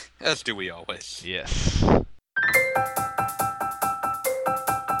 As do we always. Yes.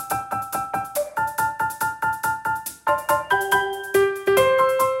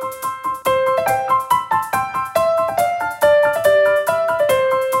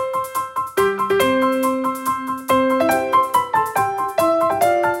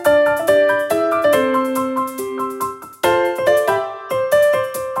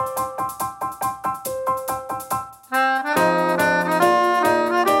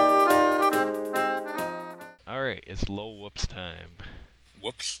 Alright, it's low whoops time.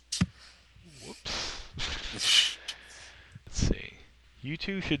 Whoops. Whoops. Let's see. You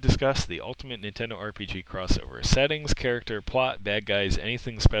two should discuss the ultimate Nintendo RPG crossover. Settings, character, plot, bad guys,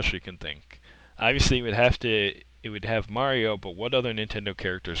 anything special you can think. Obviously, it would have Mario, but what other Nintendo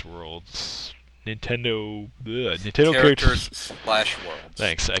characters' worlds? Nintendo Characters slash worlds.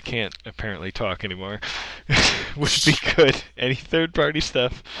 Thanks. I can't apparently talk anymore. Would be good. Any third-party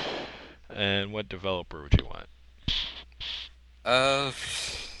stuff. And what developer would you want?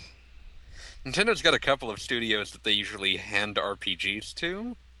 Nintendo's got a couple of studios that they usually hand RPGs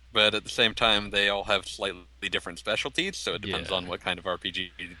to, but at the same time they all have slightly different specialties, so it depends Yeah. on what kind of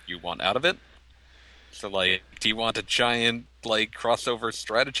RPG you want out of it. So, like, do you want a giant, like, crossover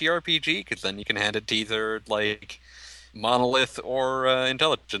strategy RPG? Because then you can hand it to either, like, Monolith or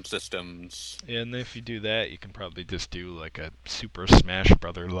Intelligent Systems. And if you do that, you can probably just do like a Super Smash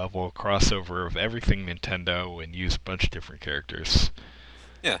Brother level crossover of everything Nintendo and use a bunch of different characters.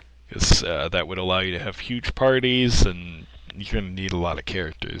 Yeah. Because that would allow you to have huge parties, and you're going to need a lot of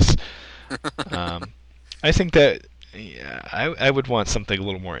characters. I think that, yeah, I would want something a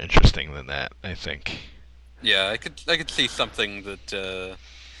little more interesting than that, I think. Yeah, I could see something that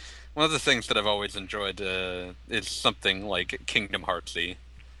one of the things that I've always enjoyed is something like Kingdom Heartsy,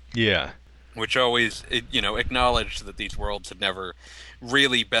 Yeah. which always acknowledged that these worlds had never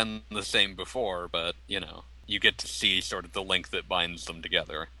really been the same before, but you get to see sort of the link that binds them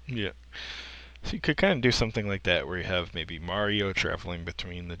together. Yeah. So you could kind of do something like that where you have maybe Mario traveling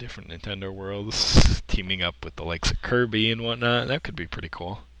between the different Nintendo worlds, teaming up with the likes of Kirby and whatnot. That could be pretty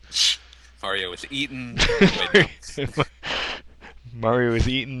cool. Mario is eaten. Wait, no. Mario is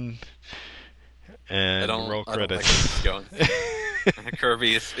eaten, I and don't, roll I don't like credits. where this is going.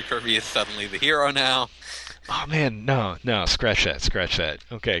 Kirby is suddenly the hero now. Oh man, no, scratch that.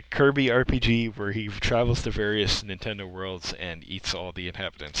 Okay, Kirby RPG where he travels to various Nintendo worlds and eats all the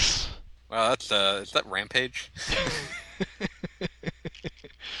inhabitants. Wow, that's is that Rampage?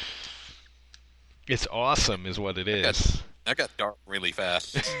 It's awesome, is what it That got, is. that got dark really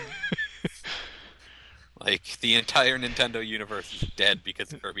fast. Like the entire Nintendo universe is dead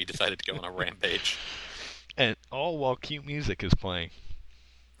because Kirby decided to go on a rampage. And all while cute music is playing.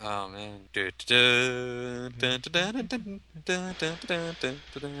 Oh man. But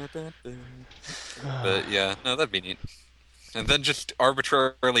yeah, no, that'd be neat. And then just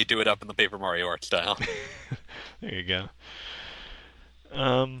arbitrarily do it up in the Paper Mario art style. There you go.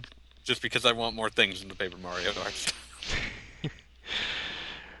 Um, Just because I want more things in the Paper Mario art style.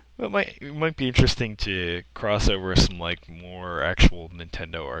 well, it might be interesting to cross over some like more actual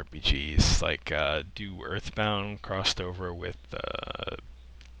Nintendo RPGs, like do Earthbound crossed over with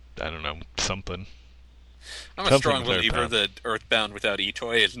I don't know, something. I'm a Something strong with believer Earthbound. that Earthbound without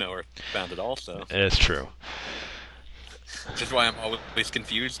eToy is no Earthbound at all, so. It's true. Which is why I'm always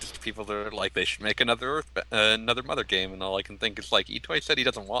confused as to people that are like, they should make another another Mother game, and all I can think is like, eToy said he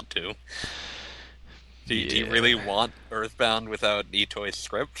doesn't want to. Do you Yeah. really want Earthbound without eToy's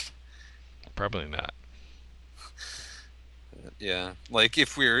script? Probably not. Yeah, like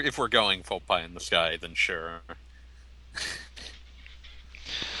if we're going full pie in the sky, then sure.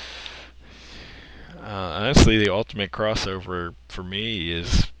 Honestly, the ultimate crossover for me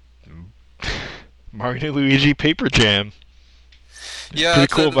is Mario and Luigi Paper Jam. Yeah,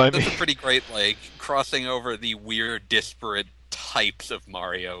 Pretty cool by that's me. a pretty great, like, crossing over the weird, disparate types of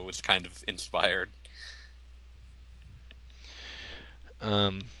Mario was kind of inspired.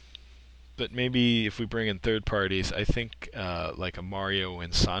 But maybe if we bring in third parties, I think like a Mario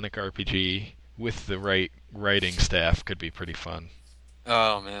and Sonic RPG with the right writing staff could be pretty fun.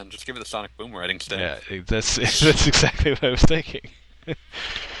 Oh man, just give it the Sonic Boom writing staff. Yeah, that's that's exactly what I was thinking.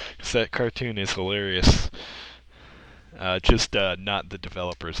 'Cause that cartoon is hilarious. Just not the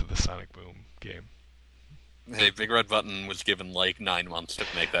developers of the Sonic Boom game. Hey, Big Red Button was given like 9 months to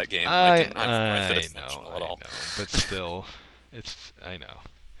make that game. I didn't find that exceptional at all. know, but still, I know.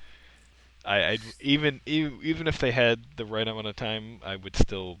 I'd even if they had the right amount of time, I would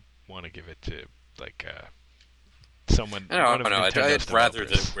still want to give it to like someone. I don't one of know. Nintendo's I'd rather that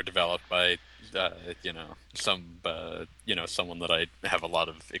developers. it were developed by, someone that I have a lot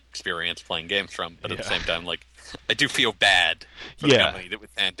of experience playing games from. But at the Yeah. same time, like, I do feel bad for the Yeah. company that was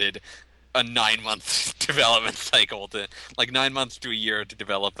handed a 9 month development cycle to, like, 9 months to a year to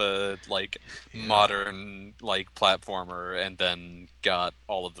develop a modern platformer, and then got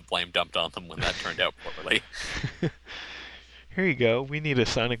all of the blame dumped on them when that turned out poorly. Here you go. We need a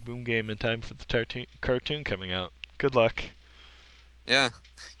Sonic Boom game in time for the cartoon coming out. Good luck. Yeah,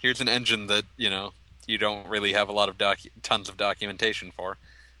 here's an engine that you don't really have a lot of tons of documentation for.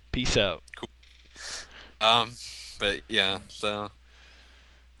 Peace out. But yeah, so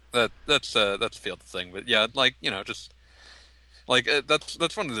that's a field thing. But yeah, just like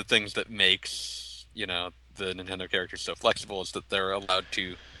that's one of the things that makes the Nintendo characters so flexible, is that they're allowed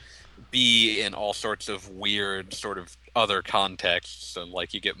to be in all sorts of weird sort of other contexts. So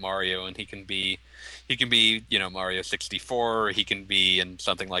like you get Mario, and he can be Mario 64, or he can be in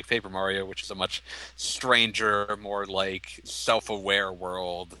something like Paper Mario, which is a much stranger, more like self-aware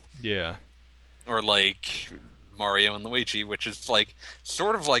world, Yeah. or like Mario and Luigi, which is like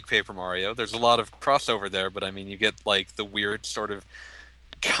sort of like Paper Mario. There's a lot of crossover there, but I mean, you get like the weird sort of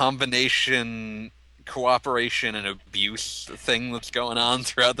combination, cooperation, and abuse thing that's going on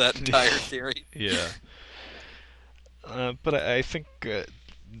throughout that entire series. Yeah. But I think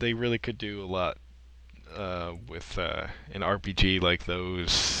they really could do a lot with an RPG like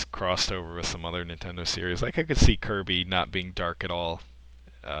those crossed over with some other Nintendo series. Like I could see Kirby not being dark at all,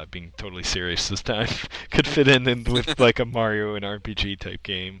 being totally serious this time. Could fit in with like a Mario and RPG type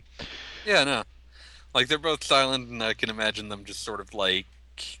game. Yeah, no, like they're both silent, and I can imagine them just sort of like,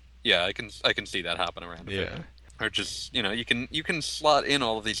 yeah, I can see that happen around. A bit. Yeah. Or just you can slot in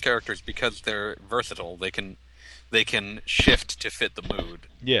all of these characters because they're versatile. They can shift to fit the mood.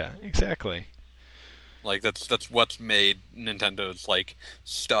 Yeah, exactly. Like that's what's made Nintendo's like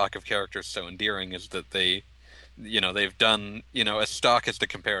stock of characters so endearing, is that they've done, as stock as the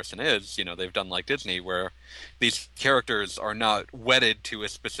comparison is, they've done like Disney, where these characters are not wedded to a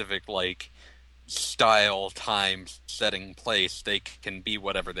specific like style, time, setting, place. They can be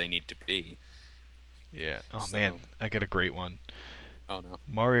whatever they need to be. Yeah. Oh So- man, I got a great one. Oh no.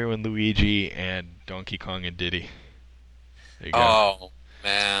 Mario and Luigi and Donkey Kong and Diddy. There you go. Oh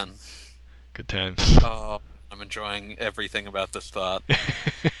man. Good times. Oh, I'm enjoying everything about this thought.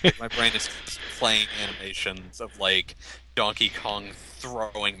 Like, my brain is playing animations of like Donkey Kong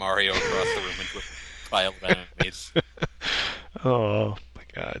throwing Mario across the room into a pile of enemies. Oh my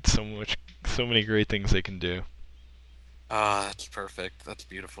God, so many great things they can do. Ah, that's perfect. That's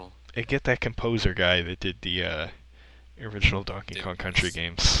beautiful. And get that composer guy that did the original Donkey David Kong Country Wise.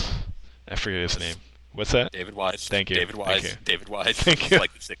 games. I forget his name. What's that? David Wise. Thank you. David Thank Wise. you. David Wise. Thank It's you.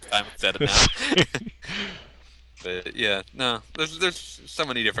 like the sixth time I've said it now. But yeah, no, there's so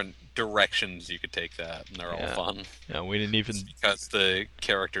many different directions you could take that, and they're Yeah. all fun. No, we didn't even Because the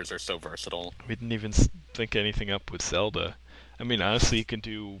characters are so versatile. think anything up with Zelda. I mean, honestly, you can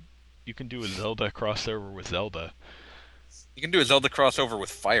do a Zelda crossover with Zelda. You can do a Zelda crossover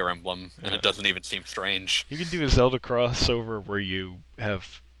with Fire Emblem, and Yeah. it doesn't even seem strange. You can do a Zelda crossover where you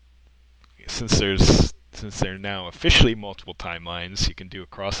have, since there are now officially multiple timelines, you can do a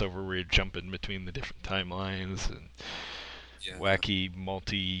crossover where you jump in between the different timelines and Yeah. wacky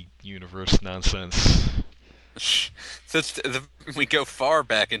multi-universe nonsense. We go far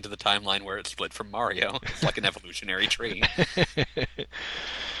back into the timeline where it split from Mario. It's like an evolutionary tree.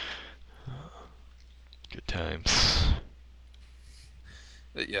 Good times.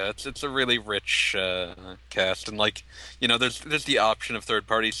 But yeah, it's a really rich cast, and like there's the option of third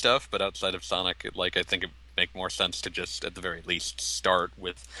party stuff, but outside of Sonic, I think it would make more sense to just at the very least start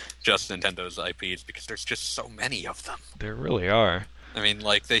with just Nintendo's IPs because there's just so many of them. There really are. I mean,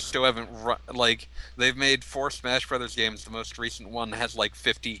 like they still haven't they've made 4 Smash Brothers games. The most recent one has like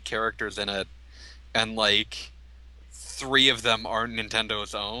 50 characters in it, and like 3 of them aren't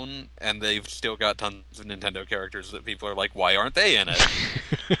Nintendo's own, and they've still got tons of Nintendo characters that people are like, why aren't they in it?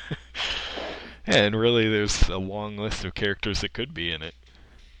 And really, there's a long list of characters that could be in it.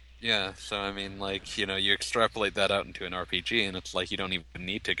 Yeah, so I mean, like, you extrapolate that out into an RPG, and it's like you don't even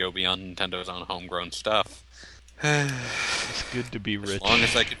need to go beyond Nintendo's own homegrown stuff. It's good to be As rich. long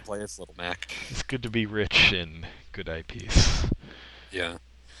as I can play as Little Mac. It's good to be rich in good IPs. Yeah.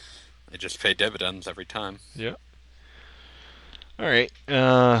 They just pay dividends every time. Yep. All right.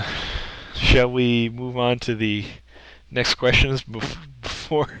 Shall we move on to the next questions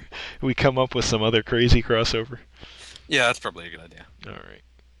before we come up with some other crazy crossover? Yeah, that's probably a good idea. All right.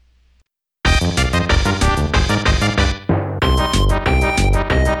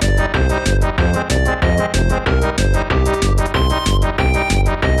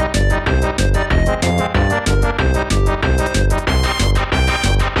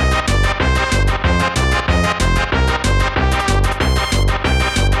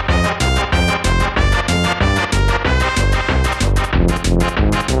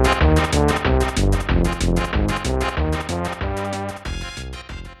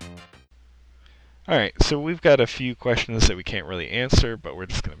 All right, so we've got a few questions that we can't really answer, but we're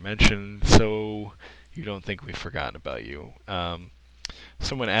just going to mention so you don't think we've forgotten about you.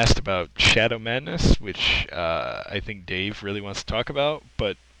 Someone asked about Shadow Madness, which I think Dave really wants to talk about,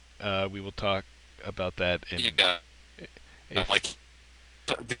 but we will talk about that in. Yeah. if- Like,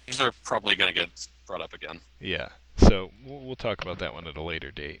 these are probably going to get brought up again. Yeah, so we'll talk about that one at a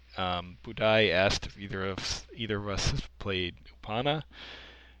later date. Budai asked if either of us has played Upana,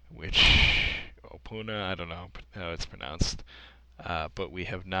 which Opuna, I don't know how it's pronounced, but we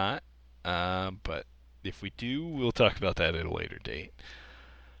have not. But if we do, we'll talk about that at a later date.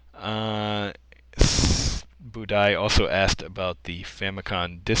 Budai also asked about the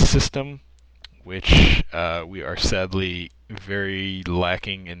Famicom disk system, which we are sadly very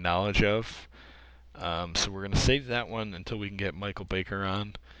lacking in knowledge of. So we're going to save that one until we can get Michael Baker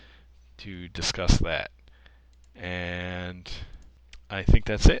on to discuss that. And I think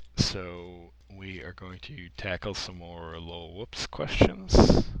that's it. So we are going to tackle some more lol whoops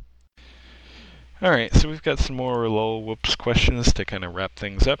questions. Alright, so we've got some more lol whoops questions to kind of wrap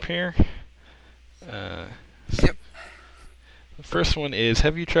things up here. Yep. The first one is,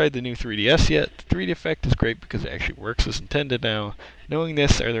 have you tried the new 3DS yet? The 3D effect is great because it actually works as intended now. Knowing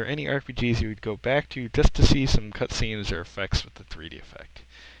this, are there any RPGs you would go back to just to see some cutscenes or effects with the 3D effect?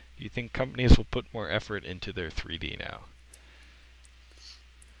 Do you think companies will put more effort into their 3D now?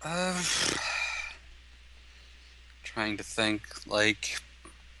 Trying to think, like,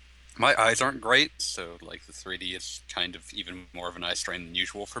 my eyes aren't great, so like the 3D is kind of even more of an eye strain than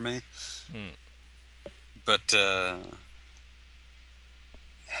usual for me. But I'm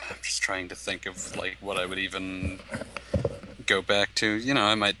just trying to think of like what I would even go back to.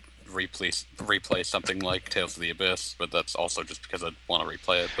 I might replay something like Tales of the Abyss, but that's also just because I want to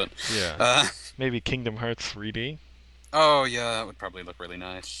replay it. But Yeah. Maybe Kingdom Hearts 3D? oh yeah, that would probably look really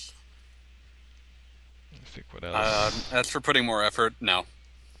nice. I think what else? As for putting more effort, no.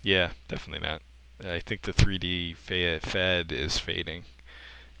 Yeah, definitely not. I think the 3D fad is fading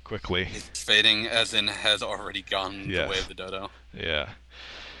quickly. It's fading, as in has already gone Yes. the way of the dodo. Yeah.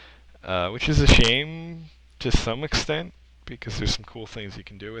 Which is a shame to some extent, because there's some cool things you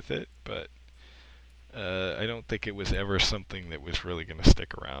can do with it, but I don't think it was ever something that was really going to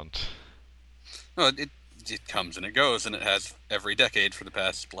stick around. Well, it comes and it goes, and it has every decade for the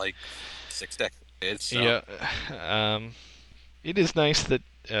past, 6 decades. So. Yeah, it is nice that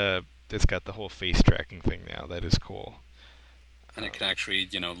it's got the whole face tracking thing now. That is cool. And it can actually,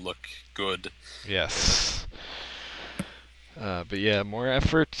 look good. Yes. But yeah, more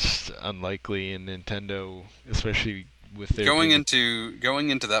effort, unlikely in Nintendo, especially with their going into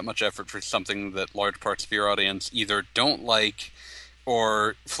that much effort for something that large parts of your audience either don't like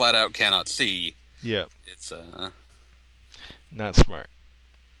or flat out cannot see. Yeah, It's not smart.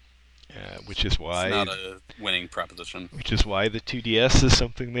 Which is it's why not a winning proposition. Which is why the 2DS is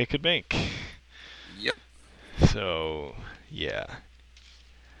something they could make. Yep. So yeah.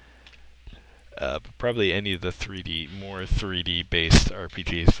 But probably any of the more 3D based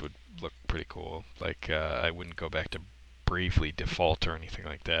RPGs would look pretty cool. Like I wouldn't go back to Bravely Default or anything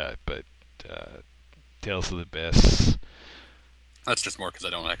like that, but Tales of the Abyss. That's just more because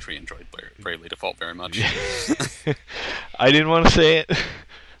I don't actually enjoy Bravely Default very much. I didn't want to say it.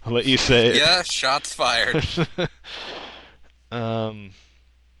 I'll let you say it. Yeah, shots fired.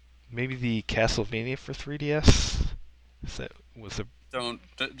 Maybe the Castlevania for 3DS.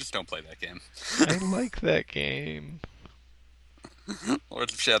 Just don't play that game. I like that game.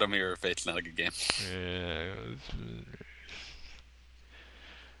 Lords of Shadow Mirror Fate's not a good game.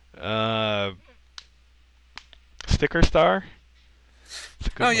 Yeah. Sticker Star.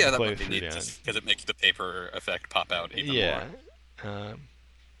 Oh yeah, that would be neat because it makes the paper effect pop out even more.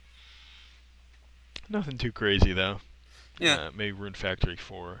 Nothing too crazy though. Yeah. Maybe Rune Factory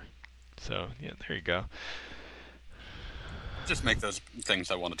 4. So yeah, there you go. Just make those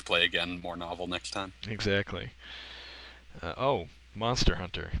things I wanted to play again more novel next time. Exactly. Monster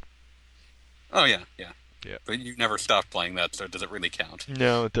Hunter. Oh yeah. Yeah. But you never stopped playing that, so does it really count?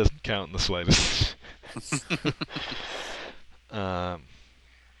 No, it doesn't count in the slightest.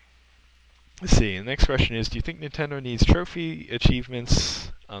 Let's see. The next question is: do you think Nintendo needs trophy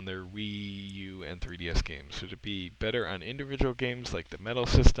achievements on their Wii U and 3DS games? Should it be better on individual games like the Medal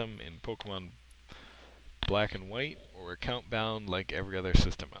system in Pokemon Black and White, or account bound like every other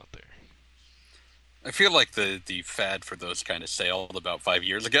system out there? I feel like the fad for those kind of sailed about 5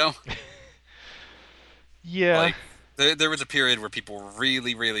 years ago. Yeah. There was a period where people were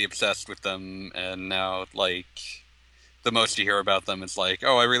really, really obsessed with them, and now, the most you hear about them is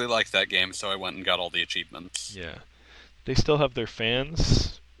oh, I really liked that game, so I went and got all the achievements. Yeah. They still have their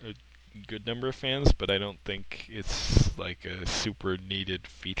fans, a good number of fans, but I don't think it's a super needed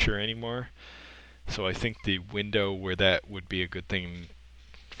feature anymore. So I think the window where that would be a good thing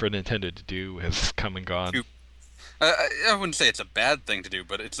for Nintendo to do has come and gone. I wouldn't say it's a bad thing to do,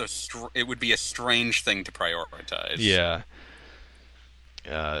 but it would be a strange thing to prioritize. Yeah.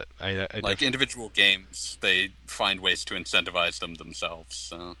 Individual games, they find ways to incentivize them themselves.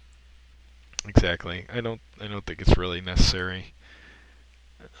 So. Exactly. I don't think it's really necessary.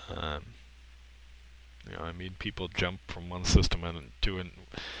 People jump from one system to an.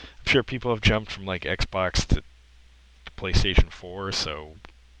 I'm sure people have jumped from Xbox to PlayStation 4, so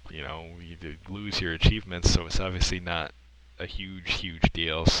you lose your achievements. So it's obviously not a huge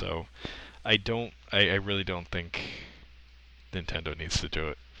deal. So I really don't think Nintendo needs to do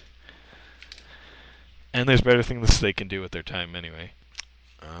it. And there's better things they can do with their time anyway.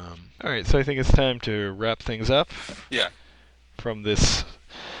 Alright, so I think it's time to wrap things up. Yeah. From this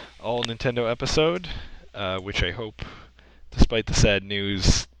all Nintendo episode, which I hope, despite the sad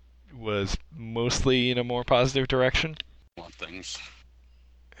news, was mostly in a more positive direction. Want things.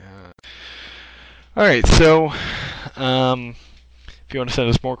 Alright, so if you want to send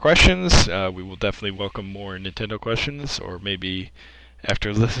us more questions, we will definitely welcome more Nintendo questions, or maybe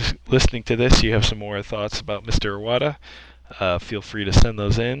after listening to this you have some more thoughts about Mr. Iwata. Feel free to send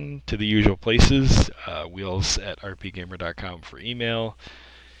those in to the usual places. Wheels at rpgamer.com for email.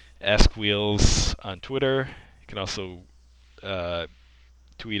 Ask Wheels on Twitter. You can also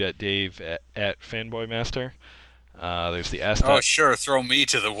tweet at Dave at FanboyMaster. There's the Ask. Oh, sure, throw me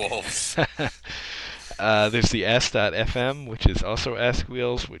to the wolves. There's the Ask.fm, which is also Ask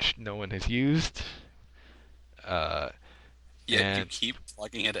Wheels, which no one has used. You keep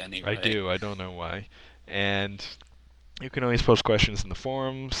plugging it anyway. I do. I don't know why. And you can always post questions in the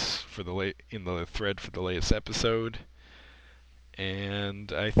forums in the thread for the latest episode.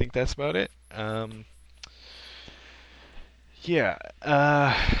 And I think that's about it. I'm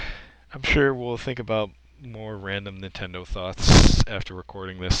sure we'll think about more random Nintendo thoughts after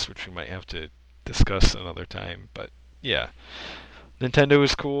recording this, which we might have to discuss another time. But yeah, Nintendo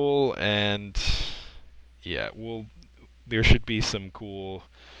is cool, and yeah, there should be some cool,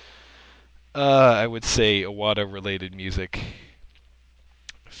 I would say, Iwata-related music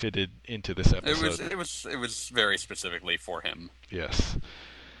fitted into this episode. It was very specifically for him. Yes.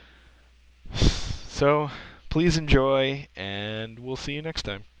 So, please enjoy, and we'll see you next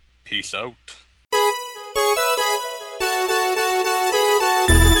time. Peace out.